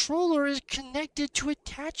controller is connected to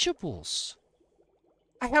attachables.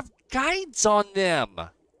 I have guides on them.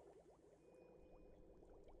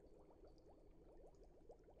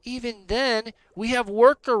 Even then, we have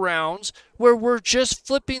workarounds where we're just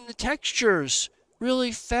flipping the textures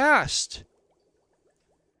really fast.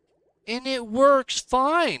 And it works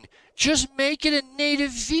fine. Just make it a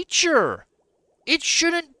native feature. It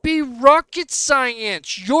shouldn't be rocket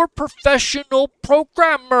science. You're professional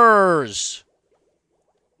programmers.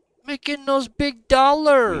 Making those big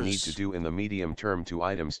dollars. We need to do in the medium term to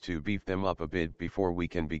items to beef them up a bit before we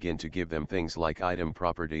can begin to give them things like item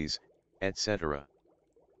properties, etc.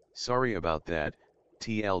 Sorry about that,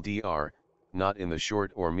 TLDR, not in the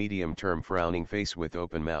short or medium term frowning face with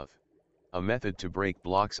open mouth. A method to break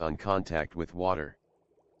blocks on contact with water.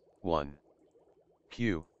 1.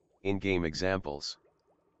 Q. In-game examples.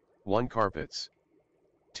 1. Carpets.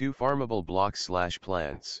 2. Farmable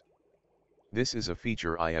blocks/plants. This is a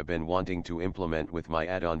feature I have been wanting to implement with my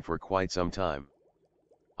add-on for quite some time.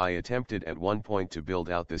 I attempted at one point to build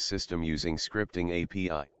out this system using scripting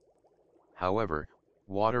API. However,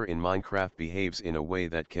 water in Minecraft behaves in a way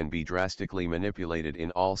that can be drastically manipulated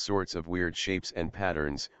in all sorts of weird shapes and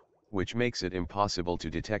patterns, which makes it impossible to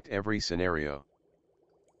detect every scenario.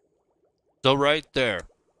 So right there,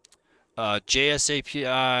 JS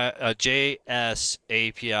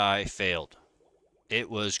API failed. It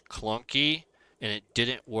was clunky and it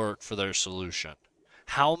didn't work for their solution.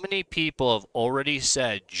 How many people have already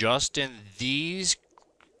said just in these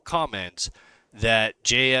comments that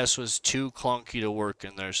JS was too clunky to work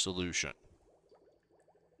in their solution?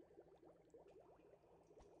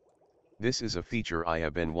 This is a feature I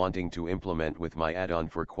have been wanting to implement with my add-on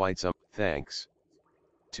for quite some. Thanks.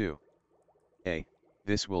 2. A.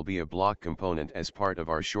 This will be a block component as part of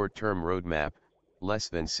our short-term roadmap, less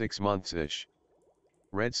than 6 months-ish.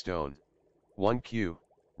 Redstone. 1Q,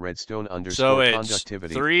 redstone So underscore it's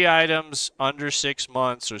conductivity. 3 items under 6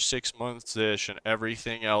 months or 6 months-ish, and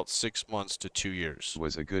everything else 6 months to 2 years.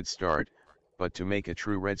 Was a good start, but to make a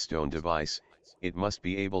true redstone device, it must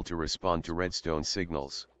be able to respond to redstone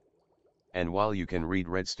signals. And while you can read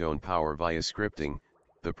redstone power via scripting,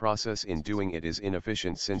 the process in doing it is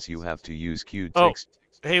inefficient since you have to use queued Oh, text.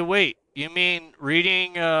 hey, wait. You mean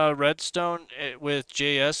reading Redstone with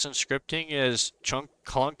JS and scripting is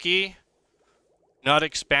clunky, not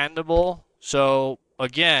expandable? So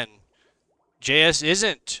again, JS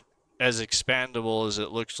isn't as expandable as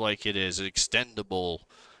it looks like it is, extendable.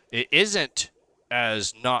 It isn't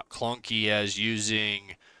as not clunky as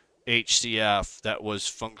using HCF that was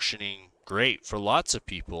functioning great for lots of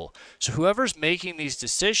people. So whoever's making these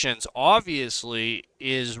decisions obviously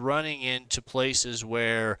is running into places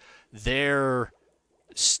where their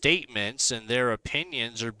statements and their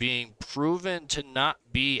opinions are being proven to not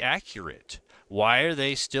be accurate. Why are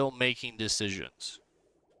they still making decisions?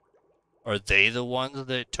 Are they the ones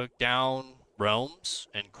that took down realms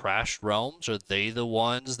and crashed realms? Are they the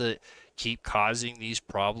ones that keep causing these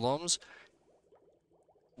problems?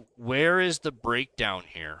 Where is the breakdown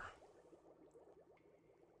here?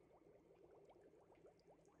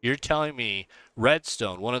 You're telling me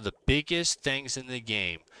Redstone, one of the biggest things in the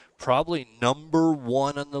game, probably number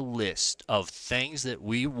one on the list of things that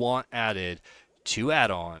we want added to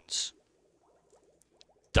add-ons,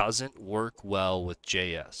 doesn't work well with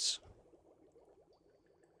JS.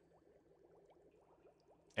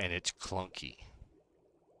 And it's clunky.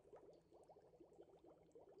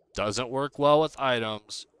 Doesn't work well with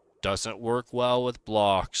items, doesn't work well with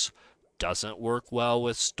blocks, doesn't work well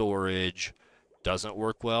with storage, doesn't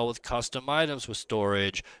work well with custom items with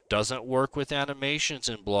storage, doesn't work with animations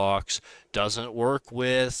in blocks, doesn't work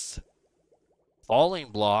with falling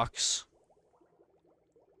blocks,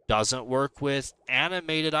 doesn't work with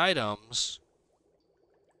animated items,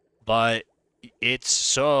 but it's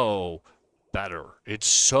so better. It's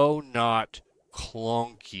so not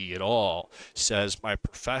clunky at all, says my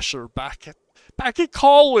professor back at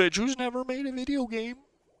college who's never made a video game.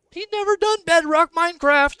 He's never done Bedrock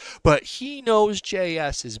Minecraft, but he knows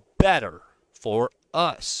JS is better for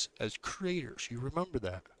us as creators. You remember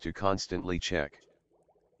that? To constantly check.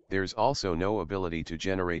 There's also no ability to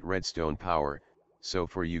generate redstone power, so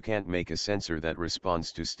you can't make a sensor that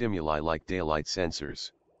responds to stimuli like daylight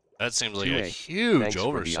sensors. That seems like a 2A, huge thanks for the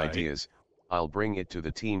oversight. ideas, I'll bring it to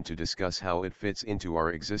the team to discuss how it fits into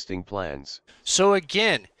our existing plans. So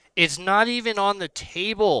again, it's not even on the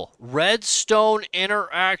table. Redstone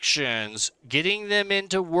interactions, getting them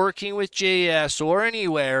into working with JS or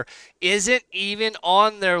anywhere, isn't even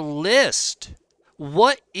on their list.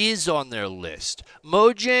 What is on their list?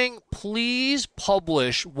 Mojang, please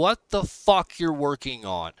publish what the fuck you're working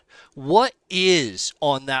on. What is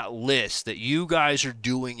on that list that you guys are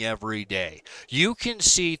doing every day? You can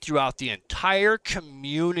see throughout the entire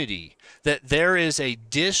community that there is a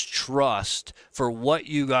distrust for what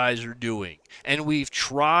you guys are doing. And we've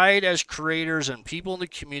tried as creators and people in the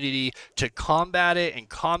community to combat it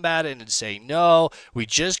and say, no, we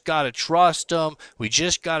just got to trust them. We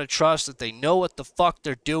just got to trust that they know what the fuck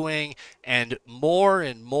they're doing. And more,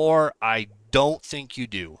 I don't think you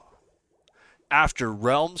do. After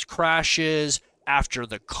Realms crashes, after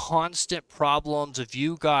the constant problems of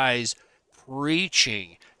you guys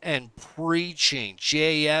preaching and preaching,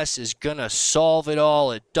 JS is going to solve it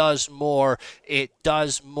all. It does more.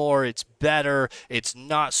 It's better. It's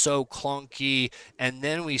not so clunky. And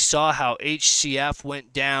then we saw how HCF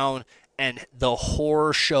went down and the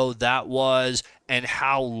horror show that was, and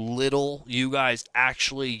how little you guys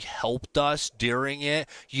actually helped us during it.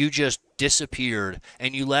 You just disappeared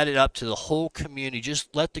and you let it up to the whole community.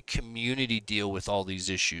 Just let the community deal with all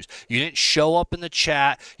these issues. You didn't show up in the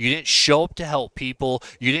chat. You didn't show up to help people.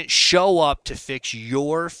 You didn't show up to fix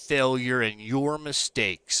your failure and your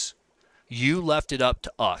mistakes. You left it up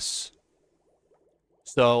to us.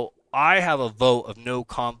 So I have a vote of no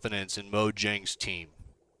confidence in Mojang's team.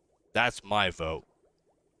 That's my vote.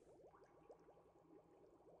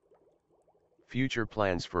 Future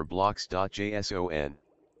plans for blocks.json.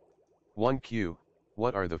 1Q,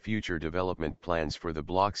 what are the future development plans for the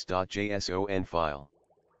blocks.json file?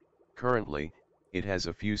 Currently, it has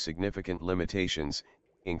a few significant limitations,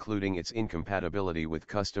 including its incompatibility with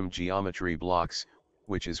custom geometry blocks,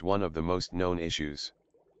 which is one of the most known issues.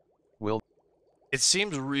 It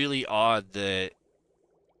seems really odd that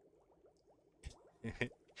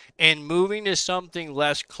in moving to something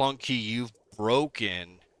less clunky, you've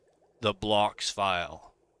broken the blocks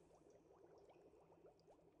file.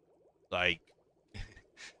 Like,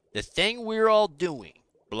 the thing we're all doing,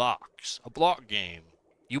 blocks, a block game,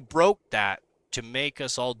 you broke that to make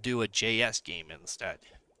us all do a JS game instead.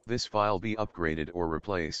 This file be upgraded or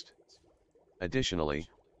replaced. Additionally,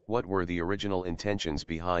 what were the original intentions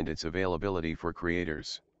behind its availability for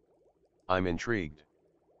creators? I'm intrigued.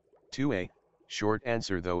 2A, Short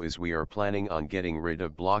answer though is we are planning on getting rid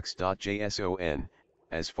of blocks.json,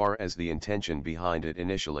 as far as the intention behind it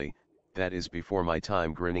initially, that is before my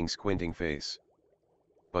time grinning squinting face.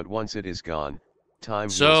 But once it is gone, time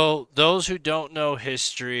heals. So, those who don't know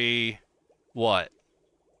history, what?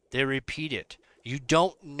 They repeat it. You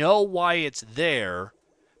don't know why it's there,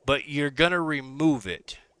 but you're going to remove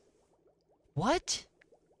it. What?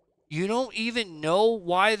 You don't even know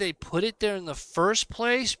why they put it there in the first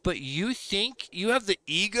place, but you think you have the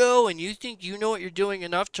ego and you think you know what you're doing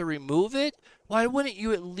enough to remove it? Why wouldn't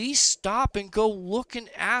you at least stop and go look and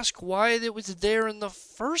ask why it was there in the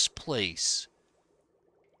first place?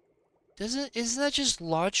 Isn't that just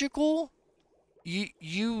logical?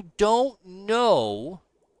 You don't know,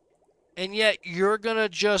 and yet you're gonna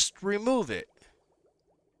just remove it.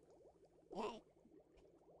 Well,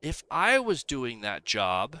 if I was doing that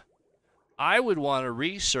job, I would want to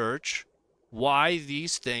research why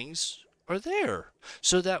these things are there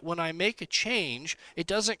so that when I make a change, it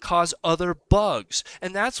doesn't cause other bugs.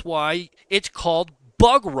 And that's why it's called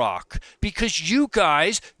bug rock, because you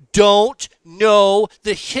guys don't know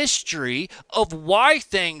the history of why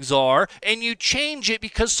things are, and you change it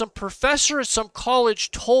because some professor at some college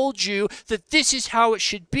told you that this is how it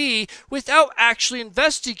should be without actually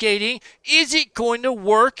investigating, is it going to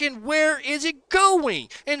work and where is it going?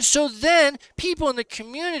 And so then people in the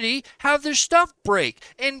community have their stuff break.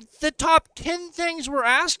 And the top 10 things we're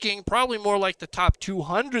asking, probably more like the top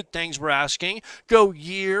 200 things we're asking, go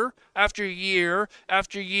year after year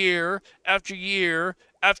after year after year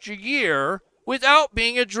after year without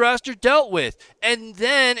being addressed or dealt with. And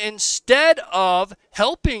then instead of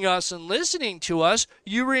helping us and listening to us,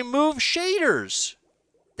 you remove shaders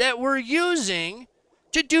that we're using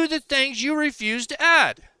to do the things you refuse to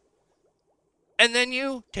add. And then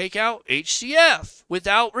you take out HCF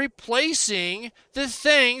without replacing the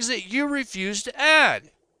things that you refuse to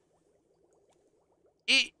add.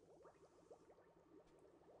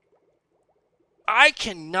 I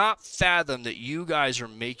cannot fathom that you guys are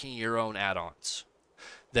making your own add-ons.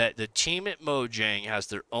 That the team at Mojang has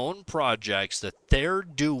their own projects that they're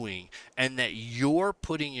doing, and that you're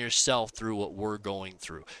putting yourself through what we're going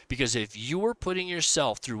through. Because if you were putting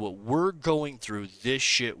yourself through what we're going through, this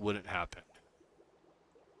shit wouldn't happen.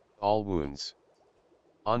 All wounds.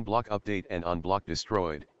 Unblock update and unblock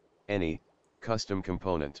destroyed, any, custom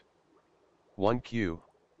component. 1Q,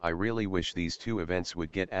 I really wish these two events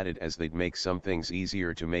would get added, as they'd make some things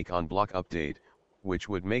easier to make on block update, which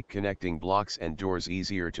would make connecting blocks and doors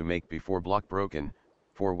easier to make before block broken,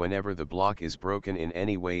 for whenever the block is broken in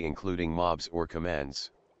any way including mobs or commands.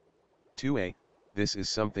 2A, this is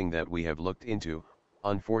something that we have looked into,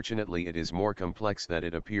 unfortunately it is more complex than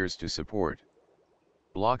it appears to support.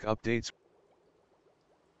 Block updates.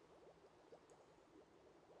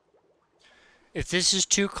 If this is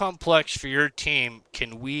too complex for your team,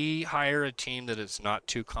 can we hire a team that is not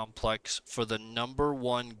too complex for the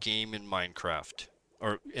 #1 game in Minecraft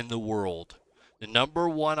or in the world? The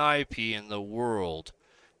 #1 IP in the world.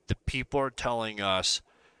 The people are telling us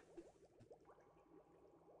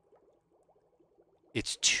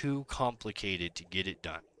it's too complicated to get it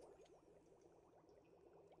done.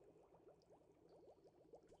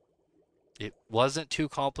 It wasn't too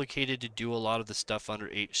complicated to do a lot of the stuff under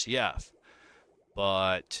HCF,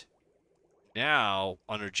 but now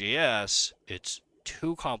under JS, it's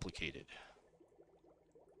too complicated.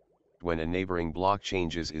 When a neighboring block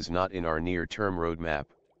changes is not in our near-term roadmap.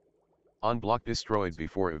 Unblock destroyed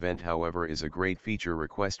before event, however, is a great feature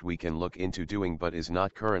request we can look into doing, but is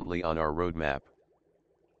not currently on our roadmap.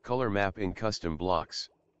 Color map in custom blocks.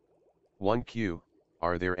 1Q,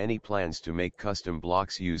 are there any plans to make custom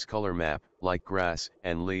blocks use color map, like grass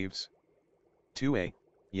and leaves? 2A,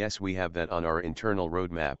 yes, we have that on our internal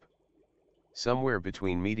roadmap. Somewhere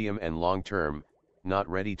between medium and long term, not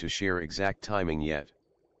ready to share exact timing yet.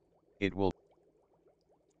 It will.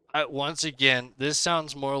 Once again, this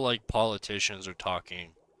sounds more like politicians are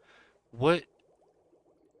talking. What?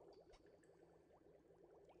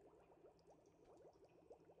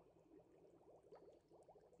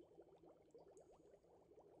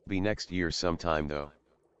 Be next year sometime though.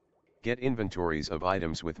 Get inventories of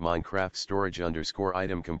items with Minecraft storage _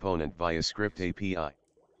 item component via script API.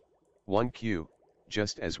 1Q,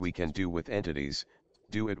 just as we can do with entities,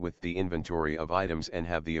 do it with the inventory of items and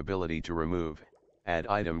have the ability to remove, add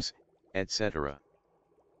items, etc.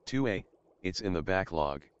 2A, it's in the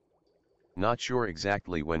backlog. Not sure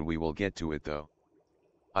exactly when we will get to it though.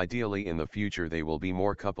 Ideally in the future they will be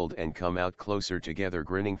more coupled and come out closer together,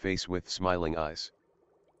 grinning face with smiling eyes.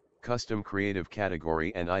 Custom creative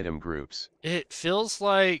category and item groups. It feels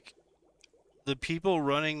like the people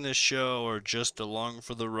running this show are just along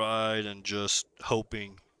for the ride and just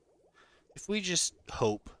hoping. If we just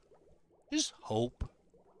hope, it'll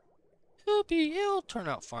turn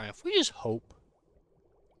out fine. If we just hope.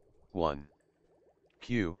 1.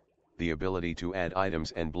 Q. The ability to add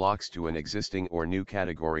items and blocks to an existing or new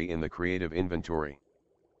category in the creative inventory.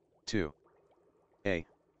 2. A.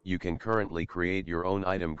 You can currently create your own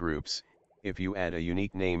item groups. If you add a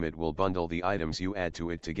unique name, it will bundle the items you add to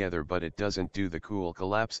it together, but it doesn't do the cool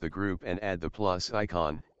collapse the group and add the plus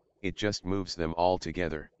icon, it just moves them all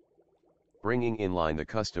together. Bringing inline the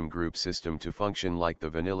custom group system to function like the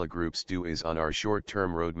vanilla groups do is on our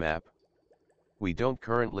short-term roadmap. We don't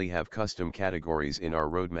currently have custom categories in our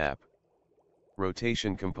roadmap.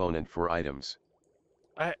 Rotation component for items.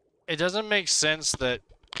 It doesn't make sense that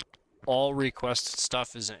all requested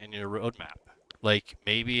stuff isn't in your roadmap. Like,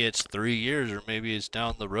 maybe it's 3 years or maybe it's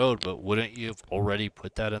down the road, but wouldn't you have already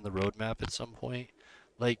put that in the roadmap at some point?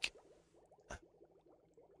 Like,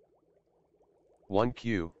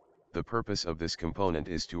 1Q, the purpose of this component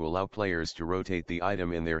is to allow players to rotate the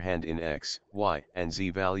item in their hand in X, Y, and Z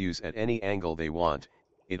values at any angle they want.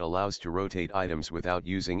 It allows to rotate items without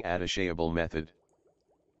using attachable method.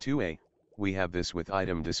 2A, we have this with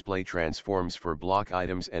item display transforms for block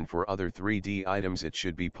items, and for other 3D items it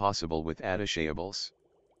should be possible with attachables.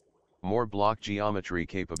 More block geometry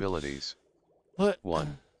capabilities. what?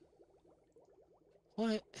 1.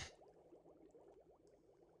 What?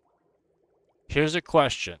 Here's a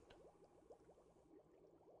question.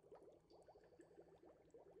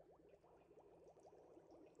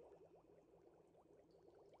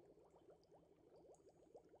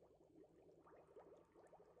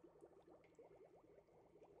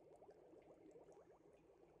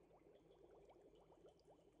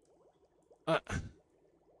 Uh,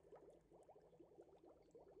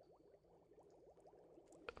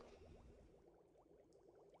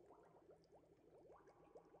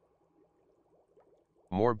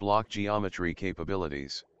 More block geometry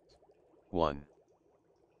capabilities. 1.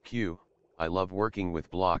 Q. I love working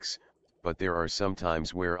with blocks, but there are some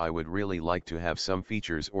times where I would really like to have some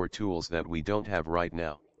features or tools that we don't have right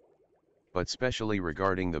now. But specially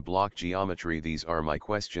regarding the block geometry, these are my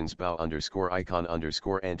questions.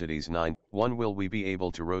 Bow_icon_entities 9. 1. Will we be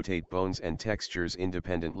able to rotate bones and textures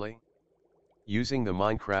independently? Using the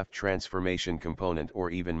Minecraft transformation component or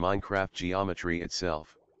even Minecraft geometry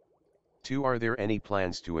itself? 2. Are there any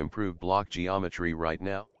plans to improve block geometry right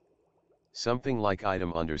now? Something like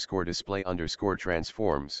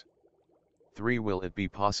item_display_transforms. 3. Will it be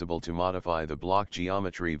possible to modify the block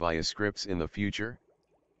geometry via scripts in the future?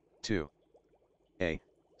 2. A.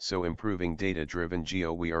 So improving data-driven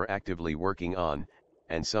geo we are actively working on,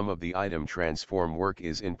 and some of the item transform work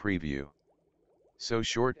is in preview. So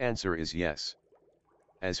short answer is yes.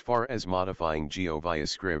 As far as modifying geo via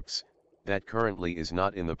scripts, that currently is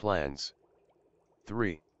not in the plans.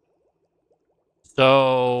 3.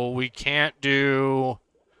 so we can't do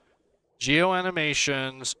geo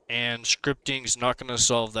animations, and scripting's not going to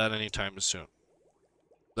solve that anytime soon.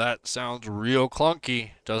 That sounds real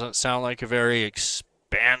clunky. Doesn't sound like a very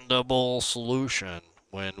expandable solution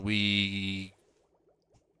when we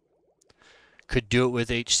could do it with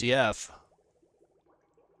HCF.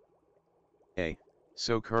 A.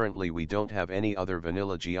 So currently we don't have any other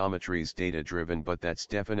vanilla geometries data-driven, but that's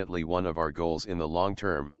definitely one of our goals in the long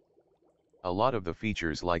term. A lot of the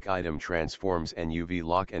features like item transforms and UV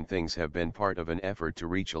lock and things have been part of an effort to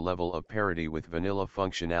reach a level of parity with vanilla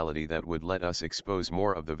functionality that would let us expose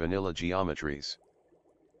more of the vanilla geometries.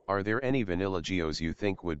 Are there any vanilla geos you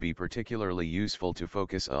think would be particularly useful to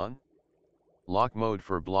focus on? Lock mode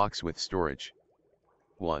for blocks with storage.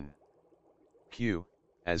 1. Q.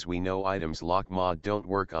 As we know, items lock mod don't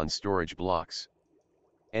work on storage blocks.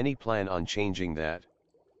 Any plan on changing that?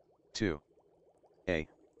 2. A.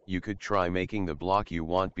 You could try making the block you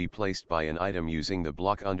want be placed by an item using the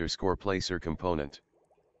block_placer component.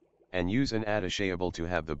 And use an attachable to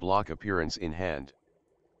have the block appearance in hand.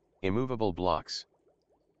 Immovable blocks.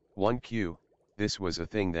 1Q, this was a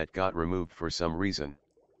thing that got removed for some reason.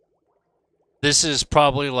 This is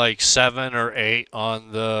probably like 7 or 8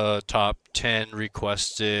 on the top 10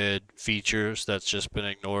 requested features that's just been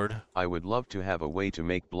ignored. I would love to have a way to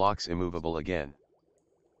make blocks immovable again.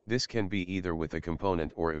 This can be either with a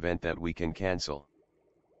component or event that we can cancel.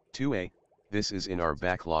 2A, this is in our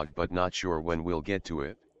backlog but not sure when we'll get to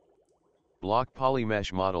it. Block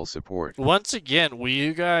polymesh model support. Once again,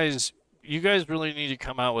 you guys really need to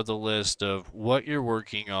come out with a list of what you're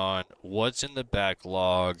working on, what's in the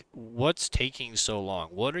backlog, what's taking so long,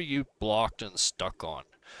 what are you blocked and stuck on?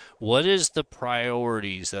 What is the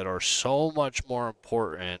priorities that are so much more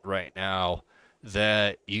important right now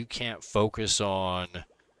that you can't focus on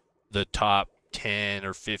the top 10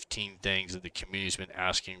 or 15 things that the community's been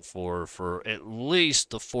asking for at least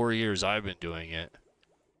the 4 years I've been doing it.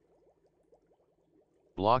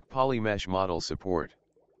 Block polymesh model support.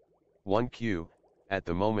 1Q, at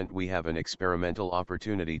the moment we have an experimental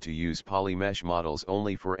opportunity to use polymesh models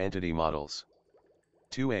only for entity models.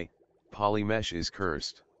 2A, polymesh is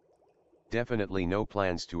cursed. Definitely no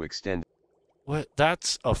plans to extend. What?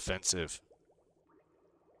 That's offensive.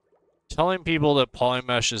 Telling people that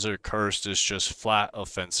polymeshes are cursed is just flat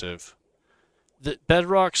offensive. The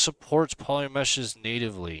Bedrock supports polymeshes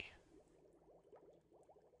natively.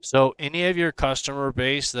 So any of your customer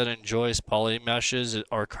base that enjoys polymeshes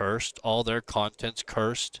are cursed, all their content's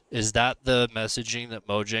cursed. Is that the messaging that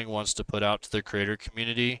Mojang wants to put out to the creator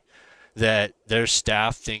community? That their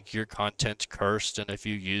staff think your content's cursed, and if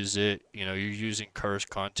you use it, you're using cursed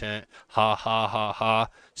content. Ha ha ha ha.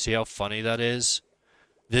 See how funny that is?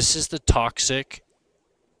 This is the toxic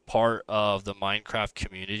part of the Minecraft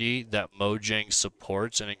community that Mojang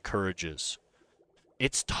supports and encourages.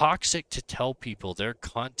 It's toxic to tell people their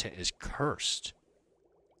content is cursed,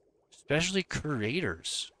 especially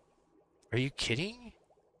creators. Are you kidding?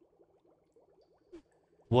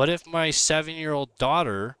 What if my 7-year-old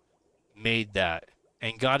daughter made that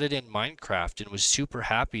and got it in Minecraft and was super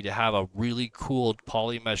happy to have a really cool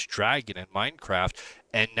polymesh dragon in Minecraft,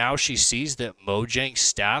 and now she sees that Mojang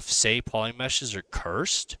staff say polymeshes are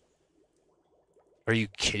cursed? Are you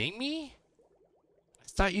kidding me? I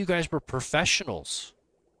thought you guys were professionals.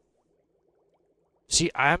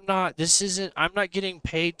 See, I'm not getting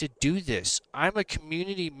paid to do this. I'm a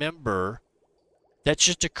community member that's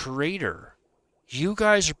just a creator. You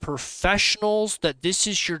guys are professionals, that this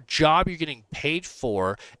is your job you're getting paid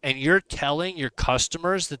for, and you're telling your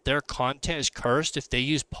customers that their content is cursed if they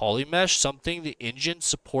use polymesh, something the engine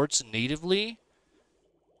supports natively?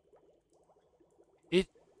 It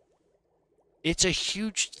it's a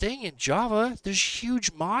huge thing in Java. There's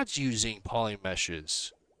huge mods using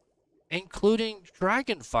polymeshes, including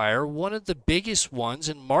Dragonfire, one of the biggest ones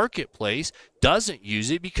in Marketplace, doesn't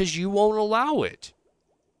use it because you won't allow it.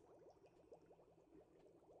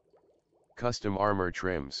 Custom armor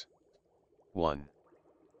trims. 1.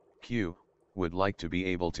 Q, would like to be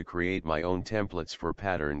able to create my own templates for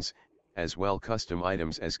patterns, as well custom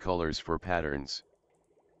items as colors for patterns.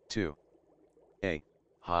 2. A.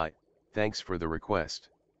 Hi, thanks for the request.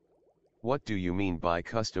 What do you mean by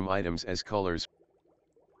custom items as colors?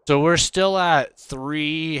 So we're still at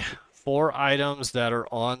 4 items that are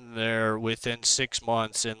on there within 6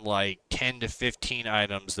 months, and like 10 to 15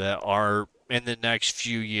 items that are in the next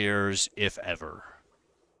few years, if ever.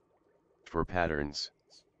 For patterns.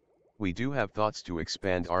 We do have thoughts to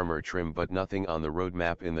expand armor trim, but nothing on the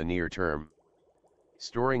roadmap in the near term.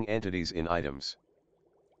 Storing entities in items.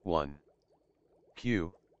 1.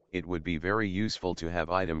 Q, it would be very useful to have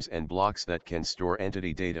items and blocks that can store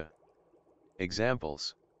entity data.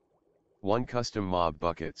 Examples. 1. Custom mob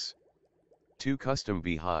buckets. 2. Custom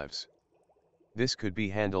beehives. This could be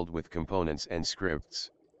handled with components and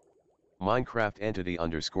scripts. Minecraft entity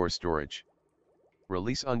 _ storage.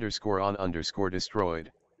 Release _ on _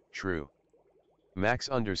 destroyed, true. Max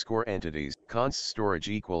 _ entities, const storage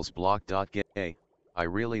equals block.get. I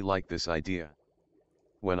really like this idea.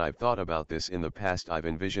 When I've thought about this in the past, I've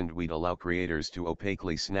envisioned we'd allow creators to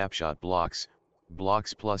opaquely snapshot blocks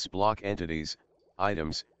plus block entities,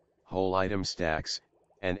 items, whole item stacks,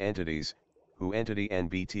 and entities, who entity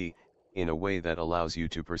NBT, in a way that allows you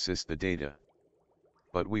to persist the data.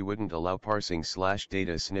 But we wouldn't allow parsing /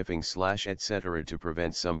 data sniffing / etc. to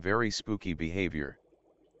prevent some very spooky behavior.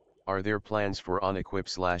 Are there plans for onequip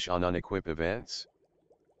 / on unequip events?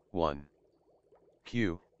 1.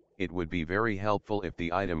 Q, it would be very helpful if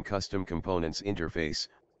the item custom components interface,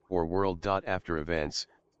 or world.after events,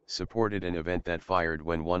 supported an event that fired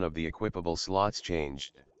when one of the equipable slots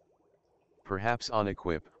changed. Perhaps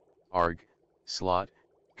onequip, arg, slot,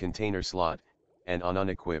 container slot, and on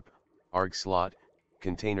unequip, arg slot,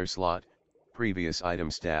 container slot, previous item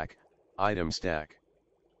stack, item stack.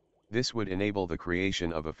 This would enable the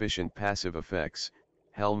creation of efficient passive effects,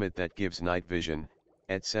 helmet that gives night vision,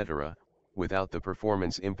 etc., without the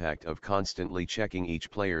performance impact of constantly checking each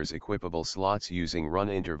player's equipable slots using run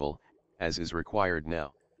interval, as is required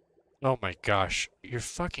now. Oh my gosh, you're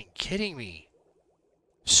fucking kidding me.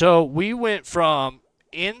 So we went from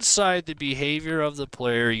inside the behavior of the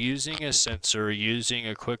player using a sensor, using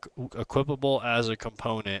equipable as a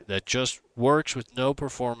component that just works with no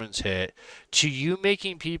performance hit, to you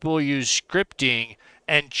making people use scripting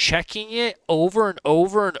and checking it over and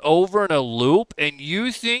over and over in a loop, and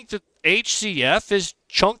you think that HCF is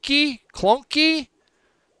chunky, clunky.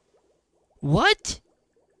 What?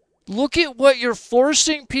 Look at what you're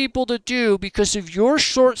forcing people to do because of your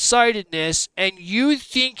short-sightedness and you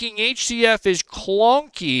thinking HCF is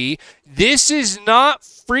clunky. This is not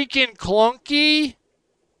freaking clunky.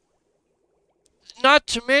 Not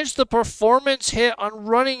to mention the performance hit on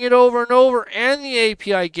running it over and over and the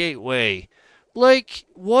API gateway. Like,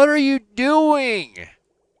 what are you doing?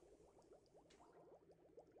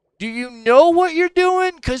 Do you know what you're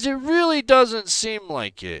doing? Because it really doesn't seem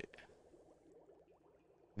like it.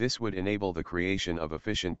 This would enable the creation of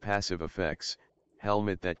efficient passive effects,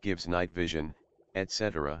 helmet that gives night vision,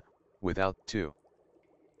 etc., without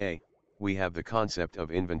 2a. We have the concept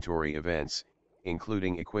of inventory events,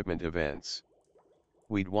 including equipment events.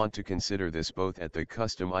 We'd want to consider this both at the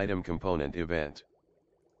custom item component event.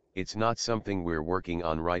 It's not something we're working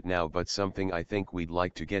on right now, but something I think we'd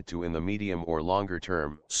like to get to in the medium or longer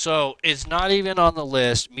term. So it's not even on the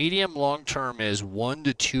list. Medium long term is 1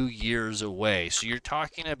 to 2 years away. So you're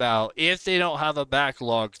talking about, if they don't have a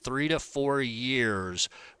backlog, 3 to 4 years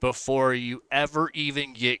before you ever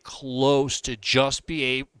even get close to just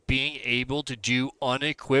being able to do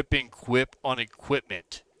unequip and equip on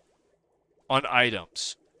equipment, on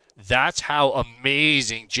items. That's how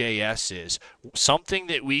amazing JS is. Something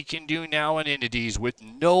that we can do now in entities with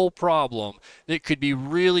no problem that could be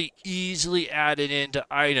really easily added into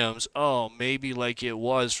items. Oh, maybe like it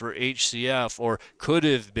was for HCF, or could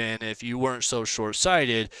have been if you weren't so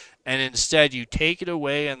short-sighted. And instead you take it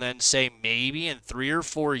away and then say maybe in 3 or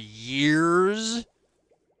 4 years.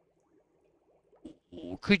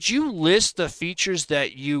 Could you list the features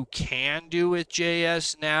that you can do with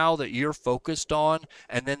JS now that you're focused on,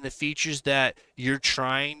 and then the features that you're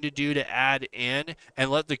trying to do to add in, and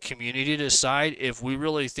let the community decide if we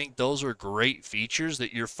really think those are great features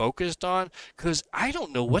that you're focused on? Because I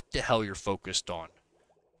don't know what the hell you're focused on.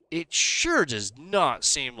 It sure does not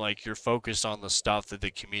seem like you're focused on the stuff that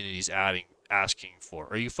the community's asking for.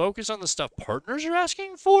 Are you focused on the stuff partners are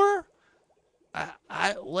asking for?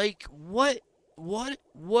 I like what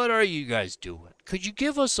are you guys doing? Could you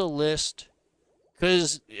give us a list?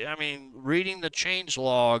 Because I mean, reading the change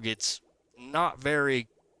log, it's not very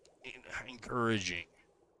encouraging.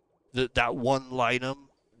 That one item,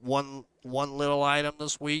 one little item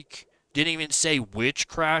this week didn't even say which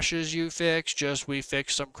crashes you fixed. Just we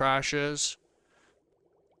fixed some crashes.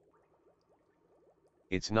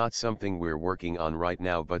 It's not something we're working on right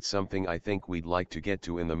now, but something I think we'd like to get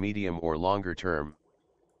to in the medium or longer term.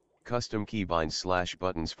 Custom keybind /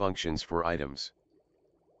 buttons functions for items.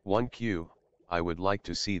 1Q, I would like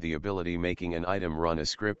to see the ability making an item run a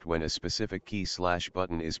script when a specific key /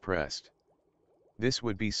 button is pressed. This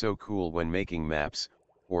would be so cool when making maps,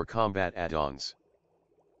 or combat add-ons.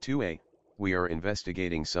 2A, we are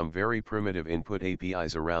investigating some very primitive input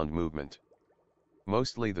APIs around movement.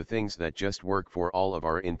 Mostly the things that just work for all of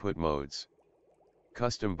our input modes.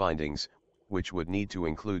 Custom bindings, which would need to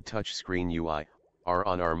include touchscreen UI, are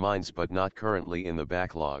on our minds but not currently in the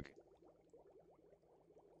backlog.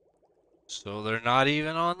 So they're not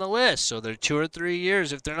even on the list. So they're 2 or 3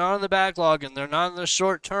 years. If they're not on the backlog and they're not in the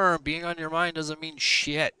short term, being on your mind doesn't mean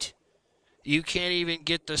shit. You can't even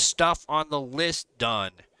get the stuff on the list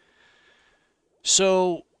done.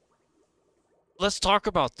 So let's talk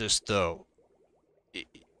about this though.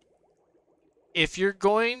 If you're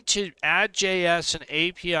going to add JS and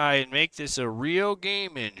API and make this a real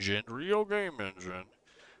game engine,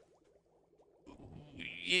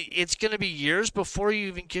 it's going to be years before you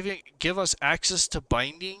even give us access to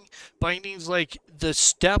binding. Binding's like the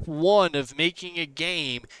step one of making a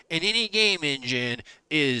game, and any game engine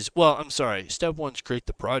is, well, I'm sorry, step one is create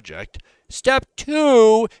the project. Step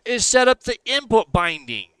two is set up the input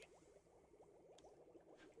binding.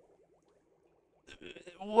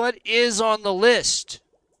 What is on the list?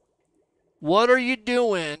 What are you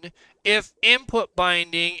doing if input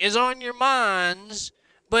binding is on your minds,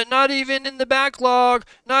 but not even in the backlog,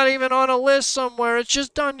 not even on a list somewhere? It's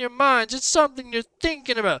just on your minds. It's something you're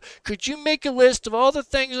thinking about. Could you make a list of all the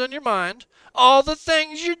things on your mind, all the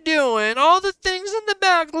things you're doing, all the things in the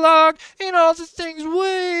backlog, and all the things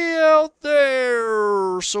way out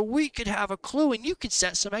there, so we could have a clue and you could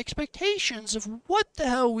set some expectations of what the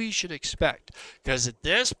hell we should expect? Because at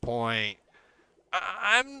this point,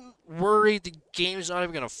 I'm worried the game's not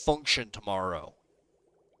even going to function tomorrow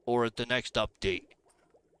or at the next update.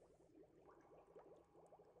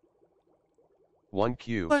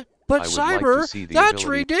 1Q, But I would like to Cyber, see the that's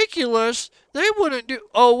ability. ridiculous. They wouldn't do.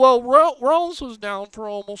 Oh well, Worlds was down for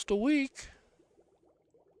almost a week.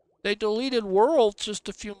 They deleted Worlds just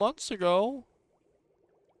a few months ago.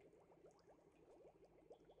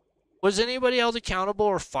 Was anybody held accountable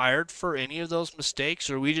or fired for any of those mistakes,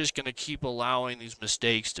 or are we just going to keep allowing these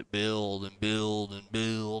mistakes to build and build and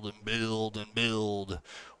build and build and build?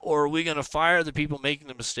 Or are we going to fire the people making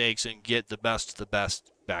the mistakes and get the best of the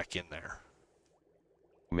best back in there?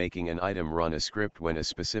 Making an item run a script when a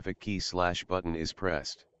specific key/button is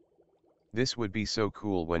pressed. This would be so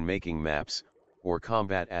cool when making maps, or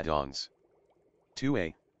combat add-ons.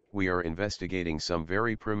 2a, we are investigating some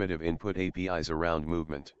very primitive input APIs around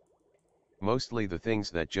movement. Mostly the things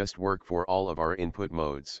that just work for all of our input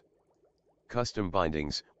modes. Custom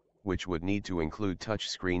bindings, which would need to include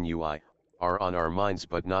touchscreen UI, are on our minds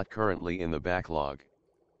but not currently in the backlog.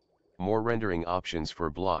 More rendering options for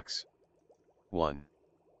blocks. 1.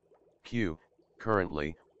 Q,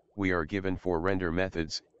 currently, we are given 4 render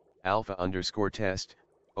methods, alpha_test,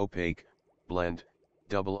 opaque, blend,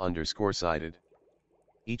 double_sided.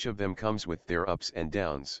 Each of them comes with their ups and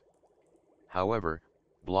downs. However,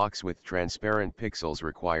 blocks with transparent pixels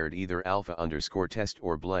required either alpha_test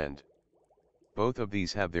or blend. Both of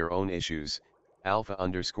these have their own issues.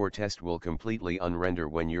 Alpha_test will completely unrender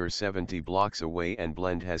when you're 70 blocks away, and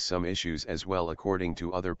blend has some issues as well according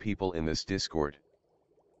to other people in this Discord.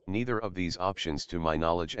 Neither of these options to my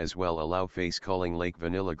knowledge as well allow face culling like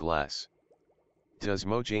Vanilla Glass. Does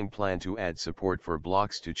Mojang plan to add support for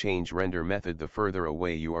blocks to change render method the further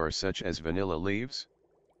away you are, such as Vanilla Leaves?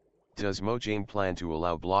 Does Mojang plan to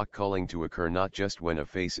allow block culling to occur not just when a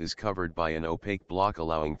face is covered by an opaque block,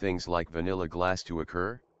 allowing things like Vanilla Glass to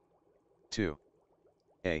occur? 2.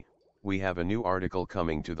 We have a new article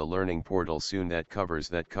coming to the learning portal soon that covers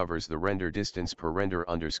the render distance per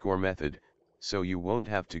render_ method, so you won't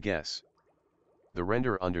have to guess. The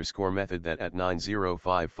render_ method that at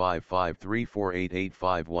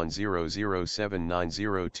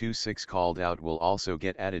 905553488510079026 called out will also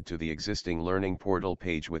get added to the existing learning portal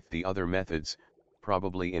page with the other methods,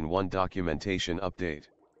 probably in one documentation update.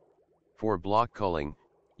 For block culling,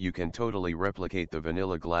 you can totally replicate the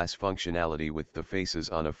Vanilla Glass functionality with the faces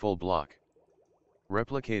on a full block.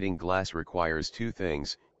 Replicating glass requires 2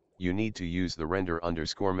 things. You need to use the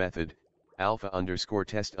render_ method,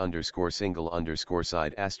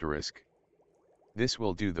 alpha_test_single_side*. This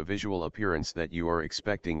will do the visual appearance that you are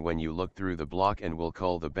expecting when you look through the block and will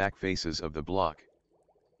cull the back faces of the block.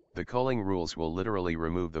 The culling rules will literally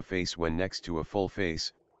remove the face when next to a full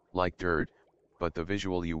face, like dirt, but the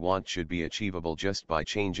visual you want should be achievable just by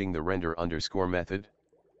changing the render_ method.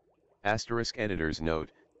 Editors note,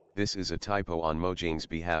 this is a typo on Mojang's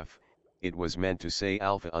behalf. It was meant to say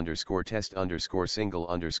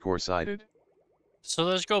alpha_test_single_sided. So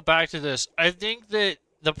let's go back to this. I think that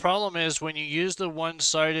the problem is when you use the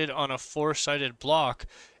one-sided on a four-sided block,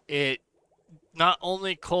 it not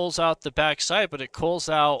only culls out the back side, but it culls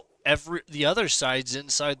out the other sides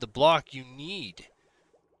inside the block you need.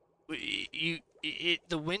 The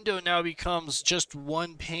window now becomes just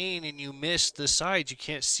one pane and you miss the sides. You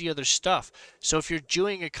can't see other stuff. So if you're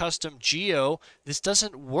doing a custom geo, this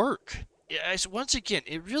doesn't work. Once again,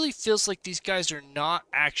 it really feels like these guys are not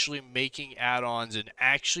actually making add-ons and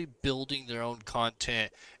actually building their own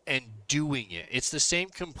content and doing it. It's the same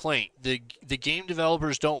complaint. The game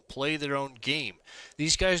developers don't play their own game.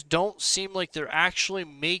 These guys don't seem like they're actually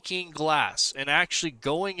making glass and actually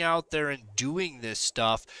going out there and doing this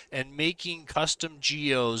stuff and making custom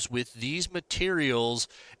geos with these materials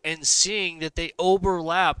and seeing that they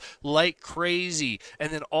overlap like crazy,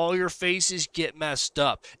 and then all your faces get messed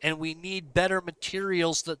up, and we need better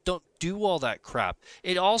materials that don't do all that crap.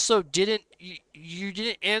 It also didn't, you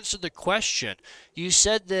didn't answer the question. You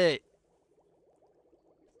said that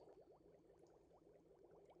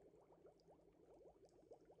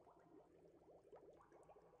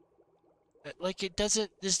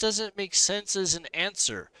this doesn't make sense as an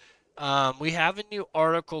answer. We have a new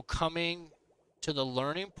article coming to the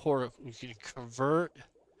learning portal. We can convert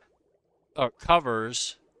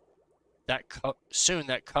covers that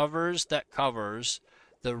covers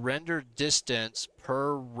the render distance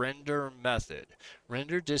per render method.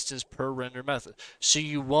 Render distance per render method. So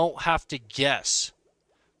you won't have to guess.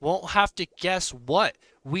 Won't have to guess what?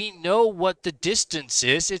 We know what the distance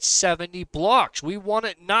is. It's 70 blocks. We want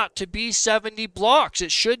it not to be 70 blocks.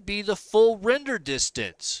 It should be the full render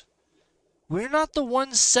distance. We're not the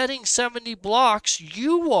ones setting 70 blocks.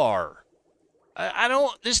 You are. I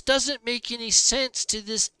don't, this doesn't make any sense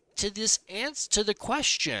to to this answer to the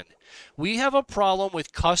question. We have a problem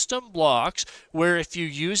with custom blocks where if you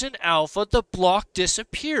use an alpha, the block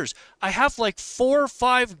disappears. I have like 4 or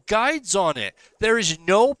 5 guides on it. There is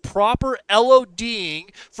no proper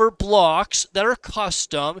LODing for blocks that are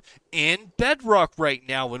custom in Bedrock right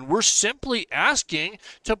now, and we're simply asking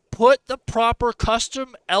to put the proper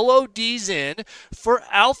custom LODs in for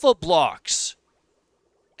alpha blocks.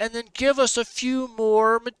 And then give us a few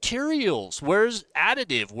more materials. Where's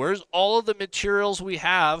additive? Where's all of the materials we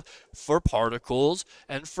have for particles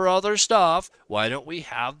and for other stuff? Why don't we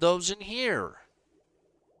have those in here?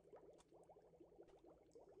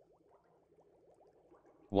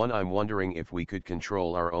 One, I'm wondering if we could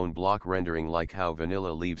control our own block rendering like how vanilla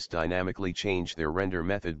leaves dynamically change their render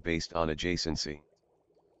method based on adjacency.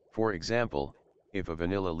 For example, if a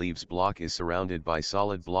vanilla leaves block is surrounded by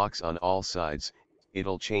solid blocks on all sides,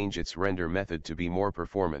 it'll change its render method to be more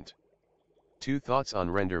performant. 2 thoughts on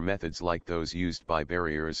render methods like those used by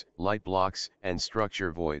barriers, light blocks, and structure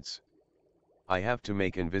voids. I have to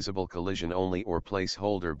make invisible collision only or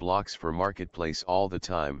placeholder blocks for marketplace all the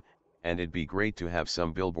time, and it'd be great to have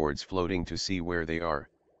some billboards floating to see where they are.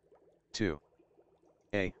 2.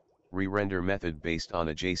 A. Re-render method based on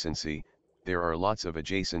adjacency. There are lots of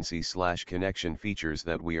adjacency/connection features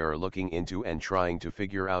that we are looking into and trying to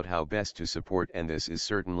figure out how best to support, and this is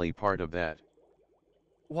certainly part of that.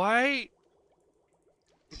 Why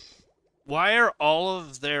are all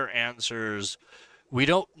of their answers, we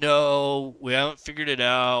don't know, we haven't figured it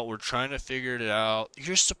out, we're trying to figure it out?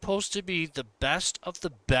 You're supposed to be the best of the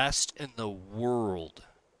best in the world.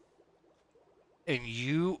 And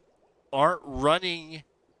you aren't running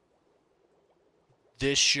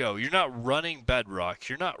this show. You're not running Bedrock.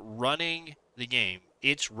 You're not running the game.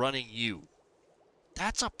 It's running you.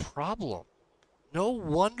 That's a problem. No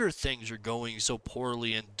wonder things are going so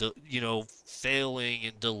poorly and, failing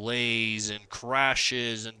and delays and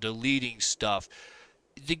crashes and deleting stuff.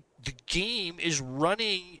 The game is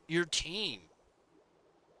running your team.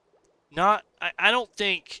 I don't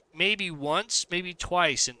think, maybe once, maybe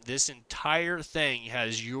twice in this entire thing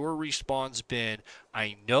has your response been,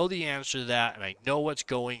 I know the answer to that and I know what's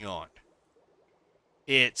going on.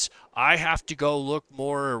 It's, I have to go look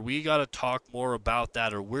more, or we got to talk more about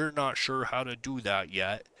that, or we're not sure how to do that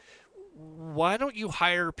yet. Why don't you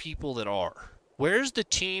hire people that are? Where's the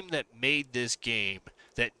team that made this game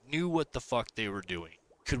that knew what the fuck they were doing?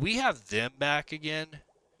 Could we have them back again?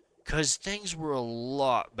 Because things were a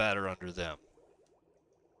lot better under them.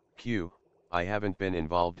 Q. I haven't been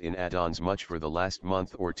involved in add-ons much for the last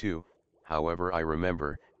month or two, however I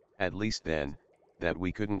remember, at least then, that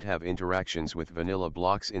we couldn't have interactions with vanilla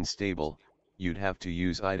blocks in stable. You'd have to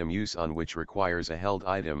use item use on, which requires a held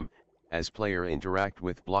item, as player interact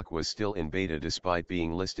with block was still in beta despite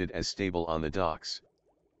being listed as stable on the docs.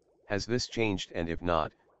 Has this changed, and if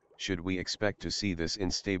not, should we expect to see this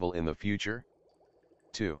in stable in the future?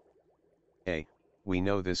 2. A. We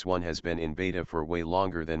know this one has been in beta for way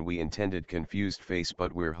longer than we intended. Confused face,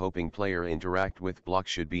 but we're hoping player interact with block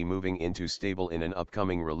should be moving into stable in an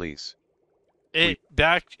upcoming release. When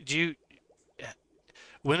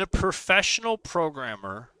a professional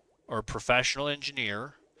programmer or a professional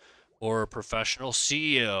engineer or a professional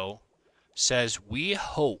CEO says we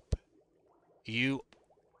hope, you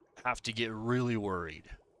have to get really worried.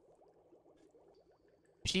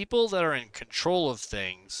 People that are in control of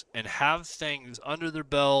things and have things under their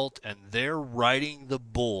belt and they're riding the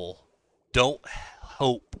bull don't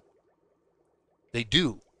hope. They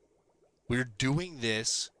do. We're doing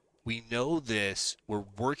this. We know this. We're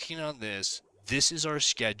working on this. This is our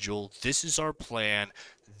schedule. This is our plan.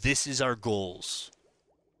 This is our goals.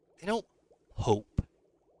 They don't hope.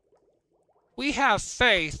 We have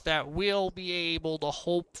faith that we'll be able to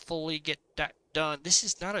hopefully get that done. This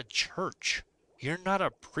is not a church. You're not a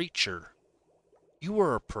preacher. You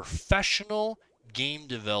are a professional game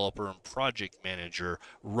developer and project manager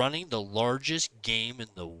running the largest game in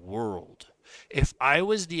the world. If I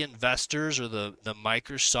was the investors or the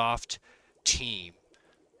Microsoft team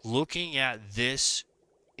looking at this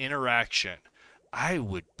interaction, I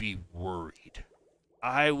would be worried.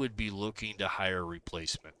 I would be looking to hire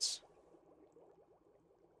replacements.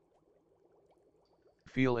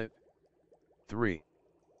 Feel it. 3.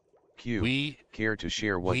 Q. Care to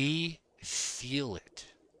share what? We feel it.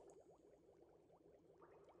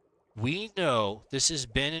 We know this has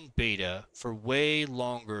been in beta for way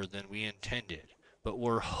longer than we intended, but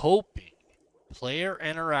we're hoping player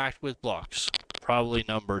interact with blocks, probably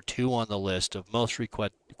number 2 on the list of most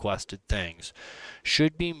requested things,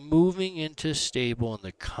 should be moving into stable in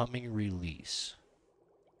the coming release.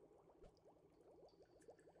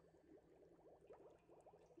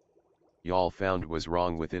 y'all found was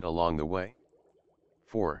wrong with it along the way?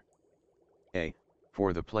 4. A.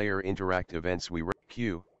 For the player interact events we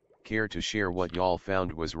Q. Care to share what y'all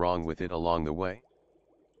found was wrong with it along the way?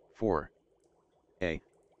 4. A.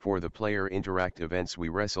 For the player interact events we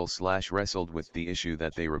wrestled with the issue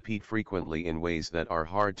that they repeat frequently in ways that are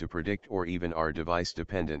hard to predict or even are device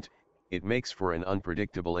dependent, it makes for an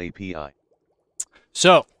unpredictable API.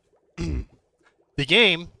 So, the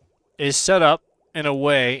game is set up in a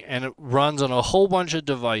way and it runs on a whole bunch of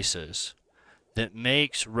devices that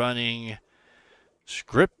makes running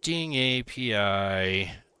scripting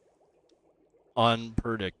API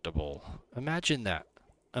unpredictable. Imagine that.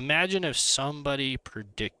 Imagine if somebody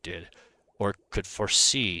predicted or could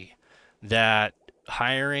foresee that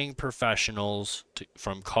hiring professionals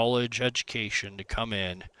from college education to come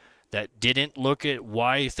in that didn't look at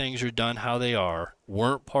why things are done how they are,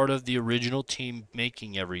 weren't part of the original team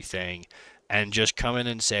making everything, and just come in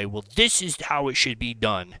and say, well, this is how it should be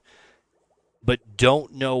done, but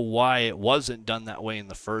don't know why it wasn't done that way in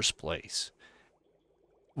the first place,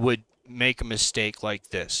 would make a mistake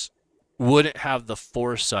like this. Wouldn't have the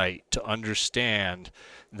foresight to understand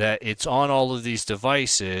that it's on all of these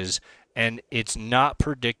devices and it's not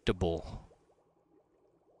predictable.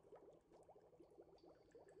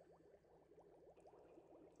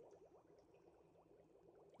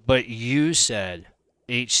 But you said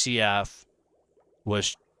HCF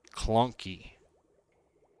was clunky.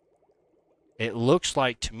 It looks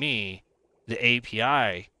like to me the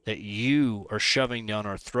API that you are shoving down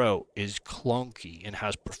our throat is clunky and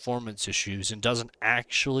has performance issues and doesn't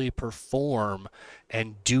actually perform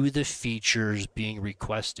and do the features being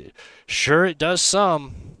requested. Sure, it does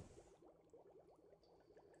some.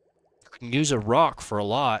 You can use a rock for a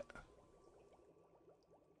lot.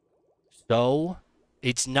 So,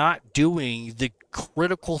 it's not doing the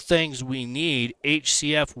critical things we need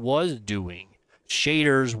HCF was doing,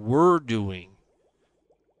 shaders were doing.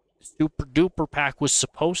 Super Duper Pack was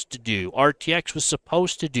supposed to do, RTX was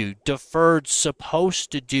supposed to do, Deferred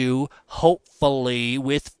supposed to do, hopefully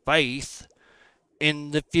with faith in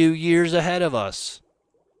the few years ahead of us.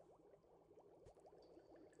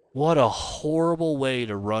 What a horrible way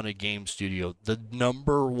to run a game studio. The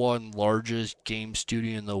 #1 largest game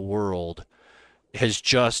studio in the world has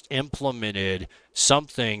just implemented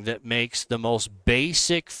something that makes the most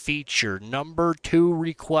basic feature, #2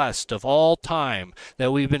 request of all time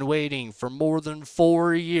that we've been waiting for more than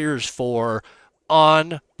 4 years for,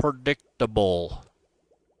 unpredictable.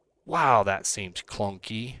 Wow, that seems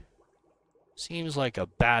clunky. Seems like a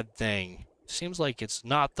bad thing. Seems like it's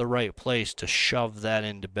not the right place to shove that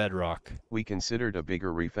into Bedrock. We considered a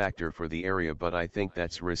bigger refactor for the area, but I think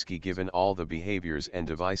that's risky given all the behaviors and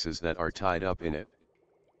devices that are tied up in it.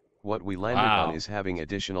 What we landed on is having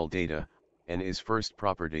additional data, and is first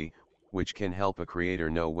property, which can help a creator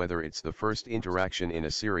know whether it's the first interaction in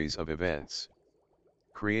a series of events.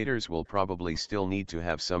 Creators will probably still need to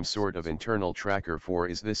have some sort of internal tracker for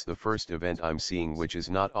is this the first event I'm seeing, which is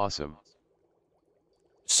not awesome.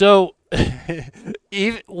 So,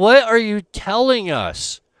 what are you telling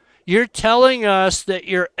us? You're telling us that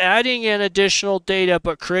you're adding in additional data,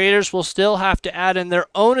 but creators will still have to add in their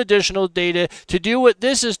own additional data to do what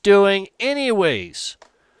this is doing anyways.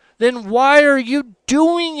 Then why are you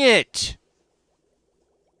doing it?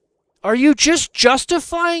 Are you just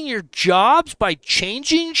justifying your jobs by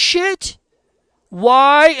changing shit?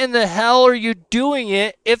 Why in the hell are you doing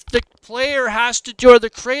it if the player has to do or the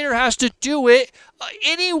creator has to do it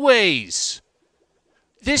anyways?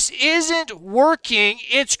 This isn't working.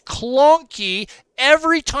 It's clunky.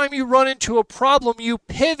 Every time you run into a problem, you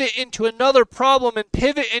pivot into another problem and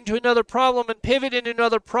pivot into another problem and pivot into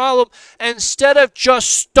another problem instead of just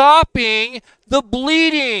stopping the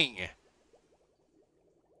bleeding.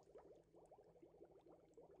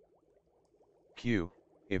 Q.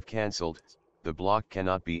 If cancelled, the block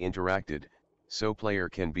cannot be interacted, so player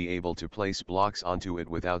can be able to place blocks onto it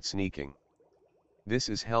without sneaking. This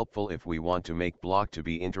is helpful if we want to make block to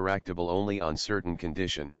be interactable only on certain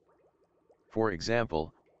condition. For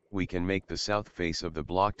example, we can make the south face of the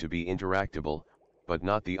block to be interactable, but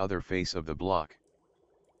not the other face of the block.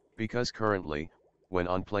 Because currently, when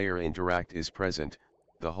onPlayer interact is present,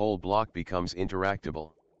 the whole block becomes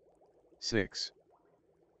interactable. 6.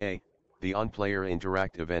 A. The onPlayer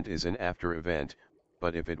interact event is an after event,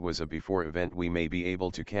 but if it was a before event we may be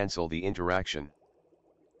able to cancel the interaction.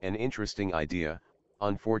 An interesting idea,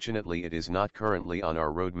 unfortunately it is not currently on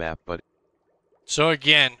our roadmap, but So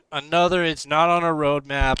again, it's not on a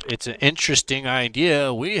roadmap. It's an interesting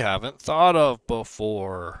idea we haven't thought of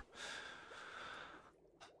before.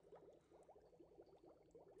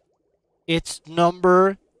 It's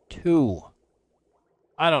number 2.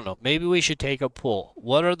 I don't know. Maybe we should take a poll.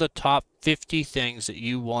 What are the top 50 things that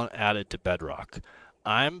you want added to Bedrock?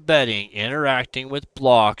 I'm betting interacting with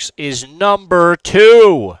blocks is number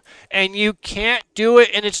 2. And you can't do it,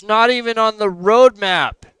 and it's not even on the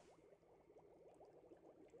roadmap.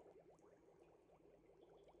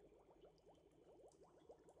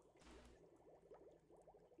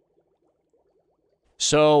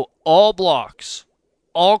 So all blocks,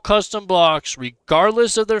 all custom blocks,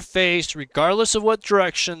 regardless of their face, regardless of what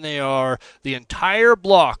direction they are, the entire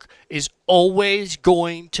block is always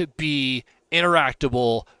going to be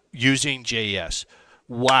interactable using JS.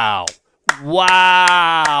 Wow.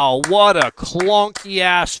 Wow. What a clunky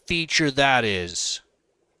ass feature that is.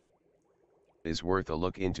 Is worth a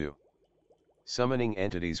look into. Summoning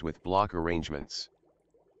entities with block arrangements.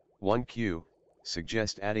 1Q,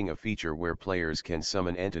 suggest adding a feature where players can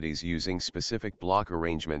summon entities using specific block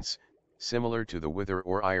arrangements, similar to the Wither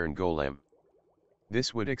or Iron Golem.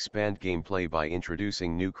 This would expand gameplay by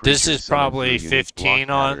introducing new creatures. This is probably 15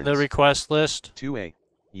 on the request list. 2A,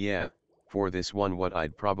 yeah, for this one what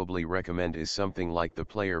I'd probably recommend is something like the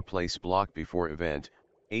player place block before event,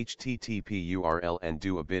 HTTP URL, and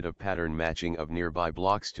do a bit of pattern matching of nearby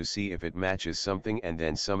blocks to see if it matches something and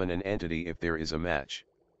then summon an entity if there is a match.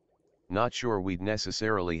 Not sure we'd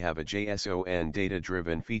necessarily have a JSON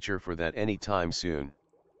data-driven feature for that anytime soon.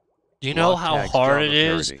 Do you know how hard it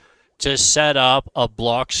is to set up a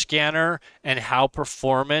block scanner and how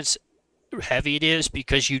performance heavy it is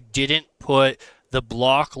because you didn't put the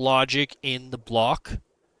block logic in the block?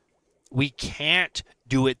 We can't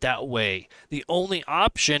do it that way. The only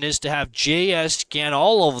option is to have JS scan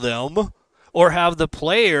all of them or have the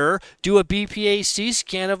player do a BPAC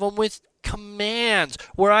scan of them with commands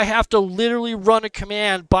where I have to literally run a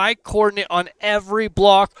command by coordinate on every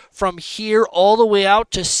block from here all the way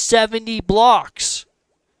out to 70 blocks.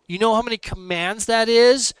 You know how many commands that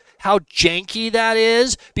is? How janky that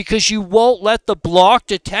is? Because you won't let the block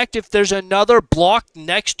detect if there's another block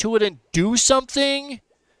next to it and do something?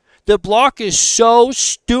 The block is so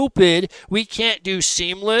stupid, we can't do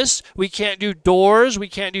seamless, we can't do doors, we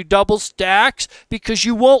can't do double stacks, because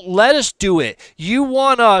you won't let us do it. You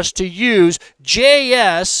want us to use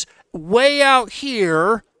JS way out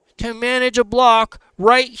here to manage a block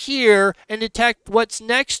right here and detect what's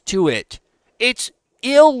next to it. It's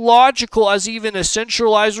illogical as even a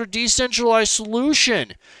centralized or decentralized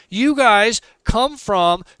solution. You guys come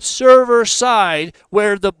from server side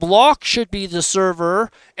where the block should be the server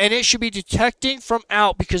and it should be detecting from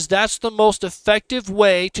out because that's the most effective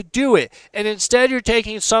way to do it. And instead you're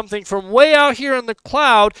taking something from way out here in the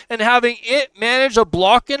cloud and having it manage a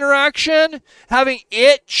block interaction, having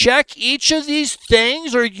it check each of these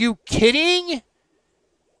things. Are you kidding?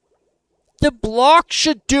 The block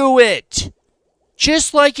should do it.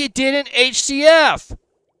 Just like it did in HCF.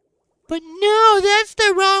 But no, that's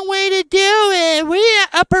the wrong way to do it.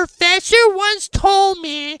 A professor once told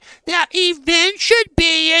me that event should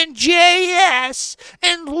be in JS,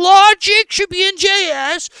 and logic should be in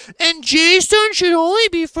JS, and JSON should only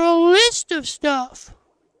be for a list of stuff.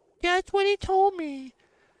 That's what he told me.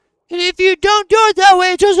 And if you don't do it that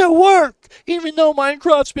way, it doesn't work. Even though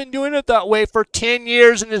Minecraft's been doing it that way for 10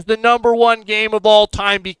 years and is the #1 game of all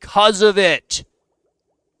time because of it.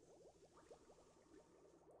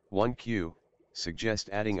 1Q, suggest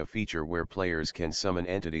adding a feature where players can summon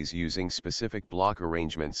entities using specific block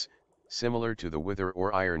arrangements, similar to the Wither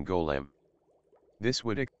or Iron Golem. This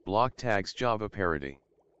would block tags Java parity.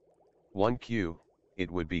 1Q,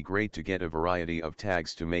 it would be great to get a variety of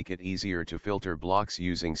tags to make it easier to filter blocks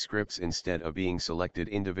using scripts instead of being selected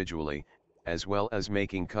individually, as well as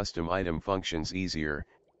making custom item functions easier,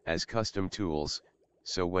 as custom tools,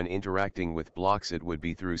 so when interacting with blocks it would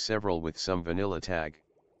be through several with some vanilla tag.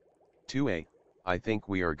 2A, I think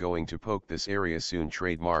we are going to poke this area soon.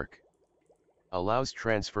 Trademark. Allows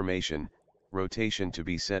transformation, rotation to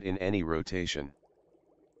be set in any rotation.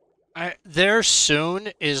 There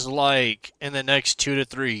soon is like in the next 2 to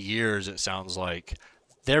 3 years, it sounds like.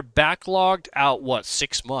 They're backlogged out, what,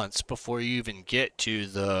 6 months before you even get to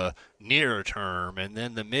the nearer term. And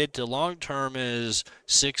then the mid to long term is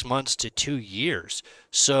 6 months to 2 years.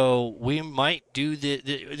 So we might do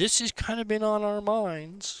this has kind of been on our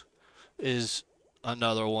minds. Is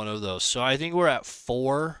another one of those. So I think we're at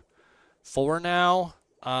four now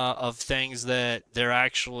of things that they're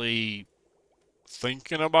actually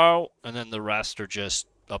thinking about, and then the rest are just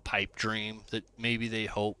a pipe dream that maybe they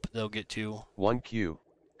hope they'll get to. 1Q,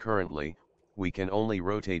 currently, we can only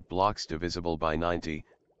rotate blocks divisible by 90,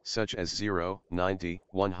 such as 0, 90,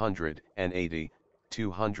 100, and 80,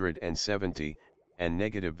 270, and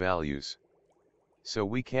negative values. So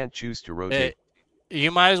we can't choose to rotate. It,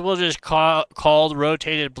 you might as well just call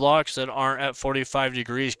rotated blocks that aren't at 45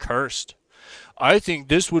 degrees cursed. I think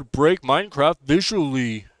this would break Minecraft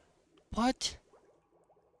visually. What?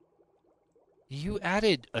 You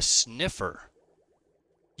added a sniffer.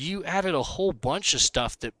 You added a whole bunch of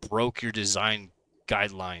stuff that broke your design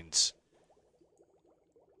guidelines.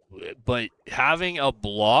 But having a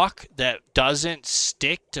block that doesn't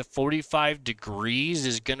stick to 45 degrees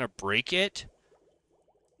is going to break it?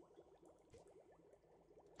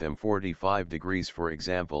 Them 45 degrees for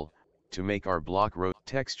example, to make our block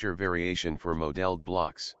texture variation for modeled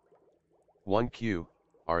blocks. 1Q,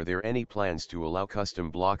 are there any plans to allow custom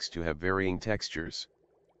blocks to have varying textures?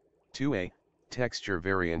 2A, texture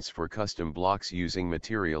variance for custom blocks using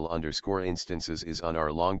material_instances is on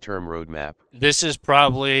our long-term roadmap. This is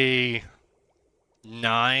probably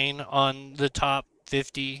 9 on the top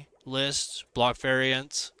 50 list, block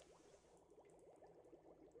variants.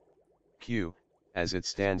 Q, as it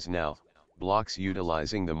stands now, blocks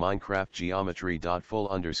utilizing the Minecraft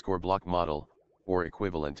geometry.full_block model, or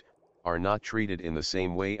equivalent, are not treated in the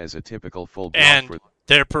same way as a typical full block And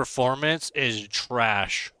their performance is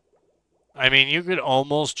trash. I mean, you could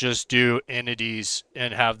almost just do entities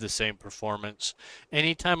and have the same performance.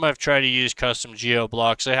 Anytime I've tried to use custom geo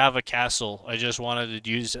blocks, I have a castle. I just wanted to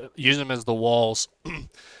use them as the walls.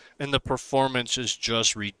 And the performance is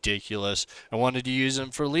just ridiculous. I wanted to use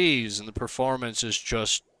them for leaves, and the performance is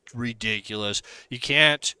just ridiculous. You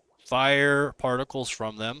can't fire particles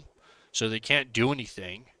from them, so they can't do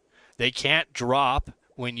anything. They can't drop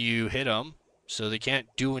when you hit them, so they can't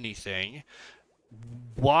do anything.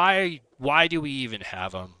 Why do we even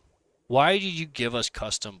have them? Why did you give us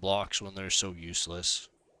custom blocks when they're so useless?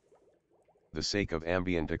 The sake of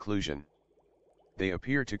ambient occlusion. They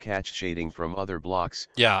appear to catch shading from other blocks.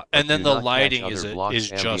 Yeah, and then the lighting is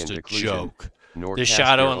just a joke. The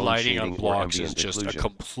shadow and lighting on blocks is just a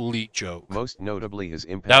complete joke. Most notably his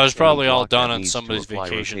impact. That was probably all done on somebody's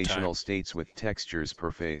vacation time. States with textures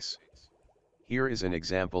per face. Here is an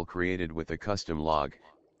example created with a custom log,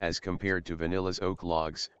 as compared to Vanilla's oak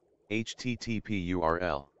logs, HTTP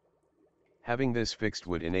URL. Having this fixed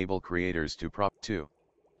would enable creators to prop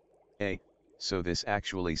 2A, so this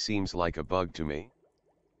actually seems like a bug to me.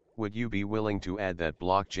 Would you be willing to add that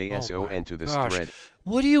block JSON to this thread?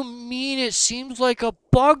 What do you mean it seems like a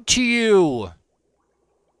bug to you?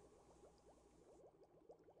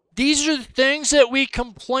 These are the things that we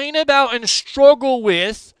complain about and struggle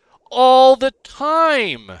with all the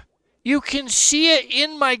time. You can see it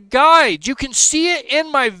in my guides. You can see it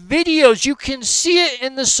in my videos. You can see it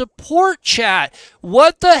in the support chat.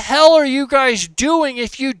 What the hell are you guys doing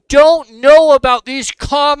if you don't know about these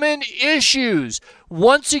common issues?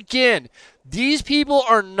 Once again, these people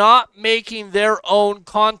are not making their own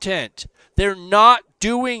content. They're not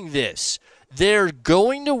doing this. They're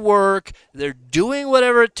going to work, they're doing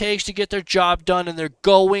whatever it takes to get their job done, and they're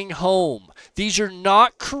going home. These are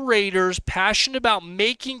not creators passionate about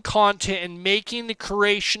making content and making the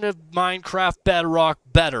creation of Minecraft Bedrock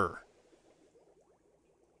better.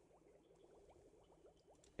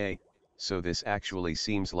 Hey, so this actually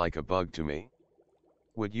seems like a bug to me.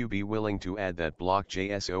 Would you be willing to add that block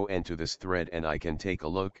JSON to this thread and I can take a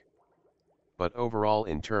look? But overall,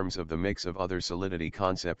 in terms of the mix of other Solidity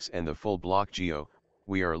concepts and the full block geo,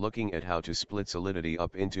 we are looking at how to split Solidity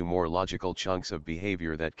up into more logical chunks of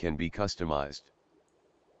behavior that can be customized.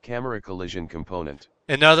 Camera collision component.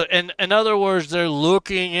 In other words, they're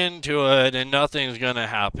looking into it and nothing's going to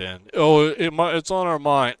happen. Oh, it's on our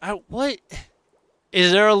mind. What?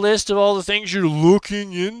 Is there a list of all the things you're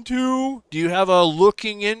looking into? Do you have a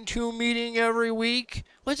looking into meeting every week?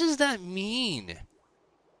 What does that mean?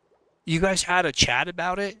 You guys had a chat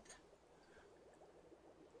about it?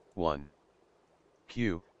 1.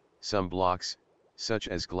 Q. Some blocks, such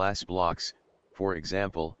as glass blocks, for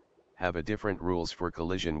example, have a different rules for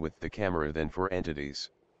collision with the camera than for entities.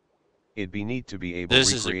 It'd be neat to be able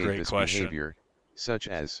to recreate this behavior, such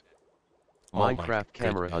as Minecraft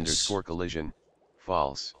camera underscore collision,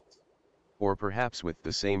 false. Or perhaps with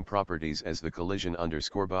the same properties as the collision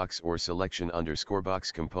underscore box or selection underscore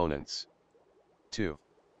box components. 2.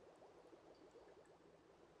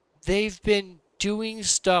 They've been doing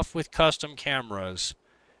stuff with custom cameras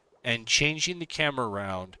and changing the camera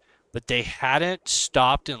around, but they hadn't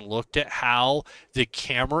stopped and looked at how the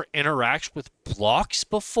camera interacts with blocks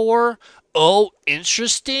before. Oh,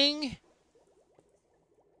 interesting.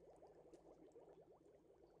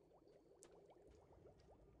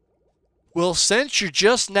 Well, since you're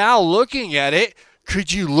just now looking at it,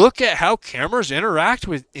 Could you look at how cameras interact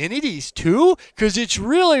with entities too? Because it's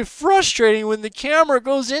really frustrating when the camera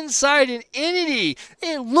goes inside an entity.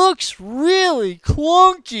 It looks really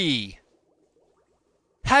clunky.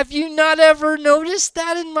 Have you not ever noticed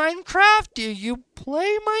that in Minecraft? Do you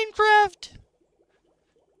play Minecraft?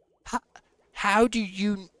 How, how do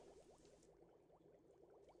you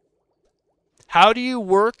how do you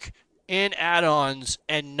work in add-ons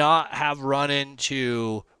and not have run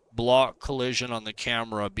into block collision on the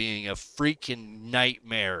camera being a freaking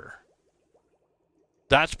nightmare?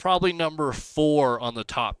 That's probably number 4 on the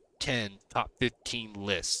top 10, top 15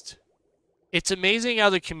 list. It's amazing how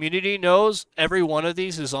the community knows every one of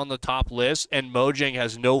these is on the top list and Mojang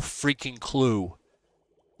has no freaking clue.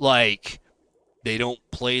 Like, they don't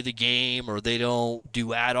play the game or they don't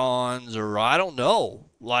do add-ons or I don't know.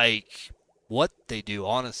 Like, what they do,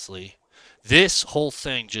 honestly. This whole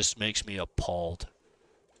thing just makes me appalled.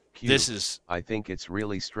 This is I think it's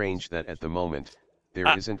really strange that at the moment, there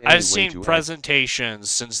I, isn't any I've way seen to add.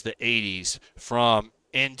 presentations since the 80s from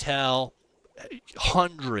Intel,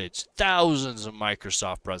 hundreds, thousands of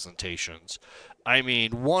Microsoft presentations. I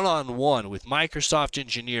mean, one-on-one with Microsoft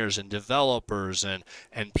engineers and developers and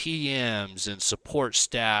PMs and support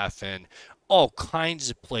staff and all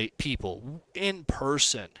kinds of people in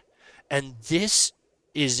person. And this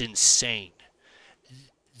is insane.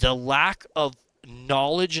 The lack of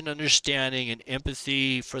knowledge and understanding and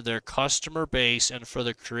empathy for their customer base and for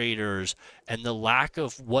the creators and the lack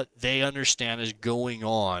of what they understand is going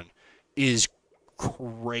on is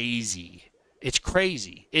crazy. It's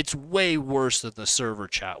crazy. It's way worse than the server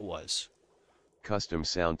chat was. Custom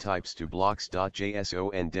sound types to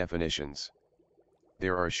blocks.json definitions.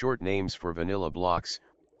 There are short names for vanilla blocks,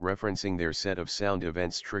 referencing their set of sound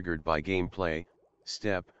events triggered by gameplay,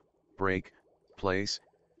 step, break, place,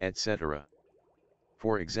 etc.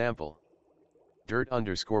 For example,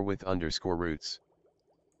 dirt_with_roots.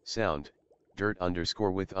 Sound,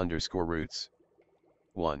 dirt_with_roots.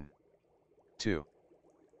 1, 2,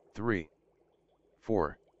 3,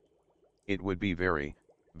 4. It would be very,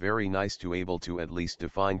 very nice to able to at least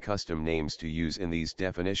define custom names to use in these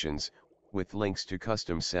definitions, with links to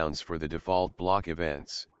custom sounds for the default block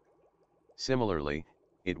events. Similarly,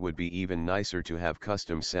 it would be even nicer to have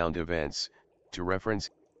custom sound events, to reference.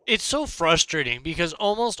 It's so frustrating because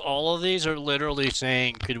almost all of these are literally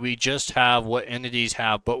saying, could we just have what entities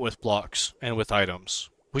have but with blocks and with items?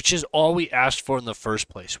 Which is all we asked for in the first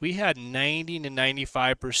place. We had 90 to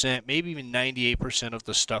 95%, maybe even 98% of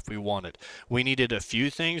the stuff we wanted. We needed a few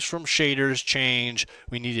things from shaders change.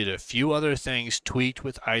 We needed a few other things tweaked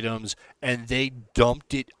with items, and they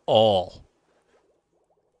dumped it all.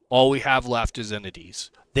 All we have left is entities.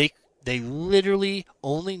 They literally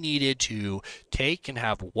only needed to take and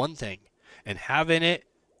have one thing and have in it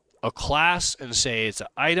a class and say it's an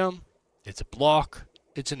item, it's a block,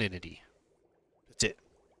 it's an entity. That's it.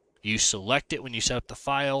 You select it when you set up the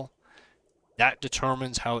file. That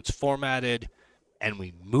determines how it's formatted, and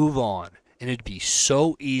we move on. And it'd be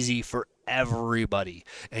so easy for everybody.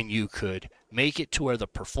 And you could make it to where the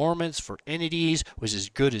performance for entities was as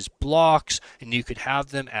good as blocks, and you could have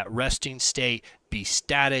them at resting state, be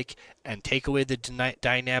static, and take away the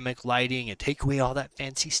dynamic lighting and take away all that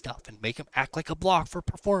fancy stuff and make them act like a block for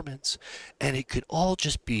performance. And it could all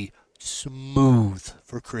just be smooth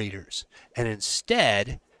for creators. And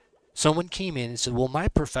instead, someone came in and said, well, my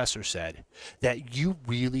professor said that you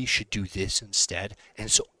really should do this instead,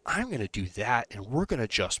 and so I'm going to do that, and we're going to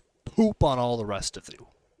just poop on all the rest of you.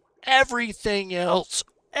 Everything else,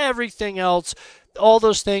 all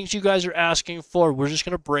those things you guys are asking for, we're just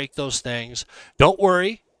going to break those things. Don't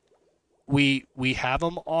worry. We have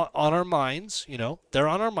them on our minds, you know, they're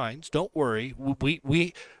on our minds. Don't worry.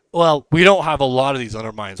 Well, we don't have a lot of these on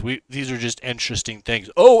our minds. These are just interesting things.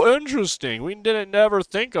 Oh, interesting. We didn't never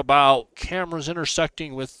think about cameras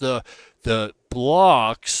intersecting with the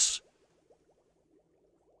blocks.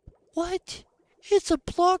 What? It's a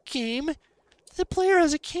block game. The player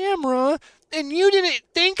has a camera, and you didn't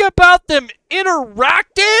think about them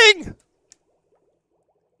interacting?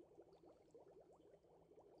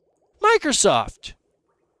 Microsoft.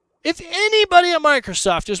 If anybody at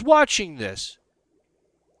Microsoft is watching this,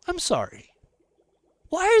 I'm sorry.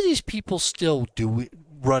 Why are these people still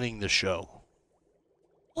running the show?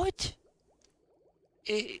 What?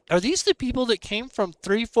 Are these the people that came from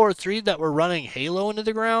 343 that were running Halo into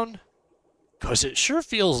the ground? Because it sure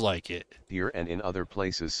feels like it. Here and in other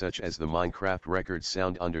places such as the Minecraft record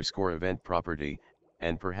sound_event property,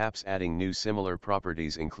 and perhaps adding new similar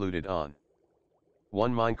properties included on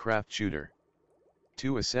 1 Minecraft shooter.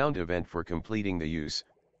 2 a sound event for completing the use,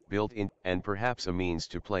 built-in, and perhaps a means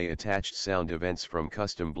to play attached sound events from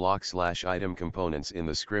custom block/item components in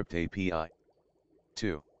the script API.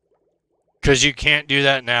 2. Because you can't do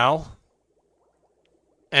that now.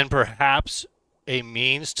 And perhaps a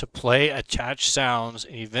means to play attached sounds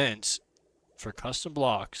and events for custom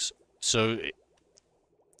blocks. So,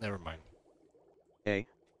 never mind.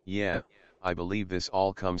 Yeah, I believe this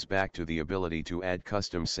all comes back to the ability to add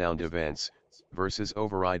custom sound events, versus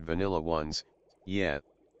override vanilla ones. Yeah.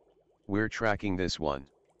 We're tracking this one.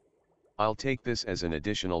 I'll take this as an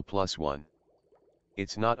additional +1.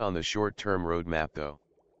 It's not on the short-term roadmap though.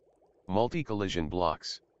 Multi-collision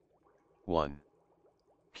blocks. 1.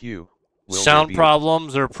 Q. Will there Sound be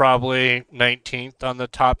problems are probably 19th on the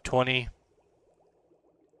top 20.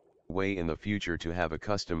 a way in the future to have a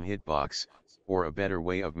custom hitbox, or a better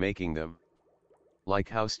way of making them? Like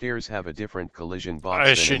how stairs have a different collision box I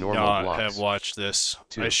than a should normal not blocks. have watched this.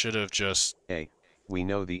 2. I should have just... We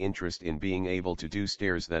know the interest in being able to do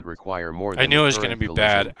stairs that require more I than knew the it was going to current be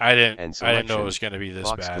collision bad. I didn't know it selection was going to be this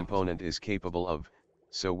box bad. component is capable of,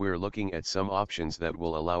 so we're looking at some options that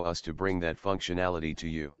will allow us to bring that functionality to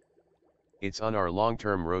you. It's on our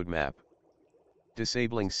long-term roadmap.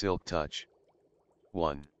 Disabling Silk Touch.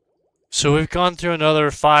 1. So we've gone through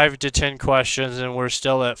another 5 to 10 questions, and we're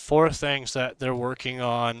still at 4 things that they're working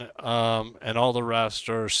on, and all the rest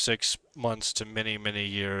are 6 months to many, many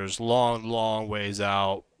years, long, long ways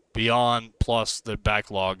out, beyond plus the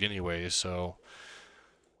backlog anyway. So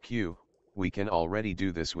Q. We can already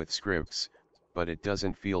do this with scripts, but it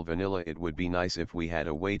doesn't feel vanilla. It would be nice if we had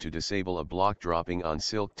a way to disable a block dropping on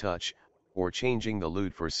Silk Touch, or changing the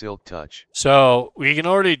loot for Silk Touch. So we can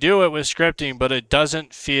already do it with scripting, but it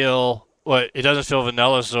doesn't feel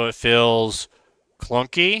vanilla, so it feels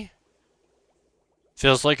clunky.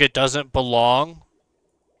 Feels like it doesn't belong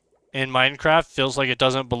in Minecraft. Feels like it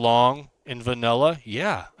doesn't belong in vanilla.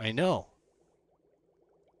 Yeah, I know.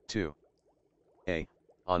 2.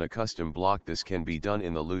 On a custom block, this can be done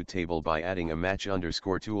in the loot table by adding a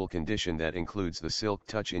match_tool condition that includes the Silk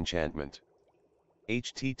Touch enchantment.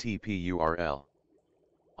 HTTP URL.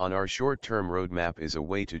 On our short-term roadmap is a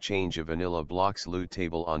way to change a vanilla block's loot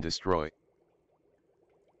table on destroy.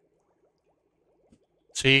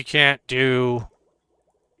 So you can't do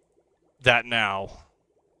that now.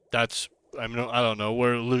 I don't know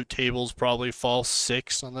where loot tables probably fall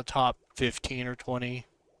 6 on the top 15 or 20.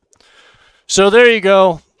 So there you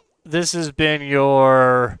go. This has been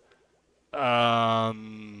your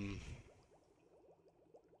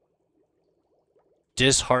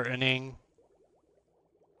disheartening.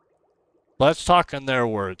 Let's talk in their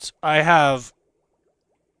words. I have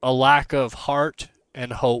a lack of heart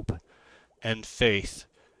and hope and faith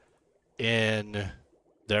in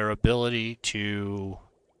their ability to,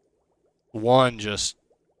 one, just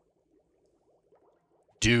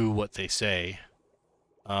do what they say.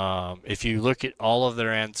 If you look at all of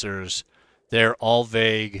their answers, they're all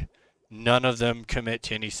vague. None of them commit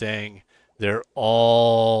to anything. They're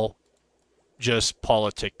all just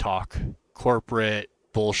politic talk, corporate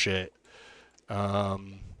bullshit.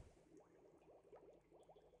 You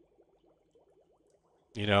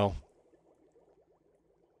know,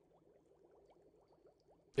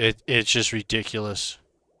 it's just ridiculous.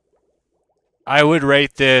 I would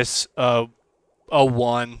rate this a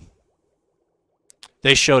 1.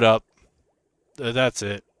 They showed up. That's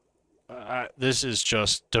it. This is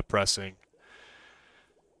just depressing.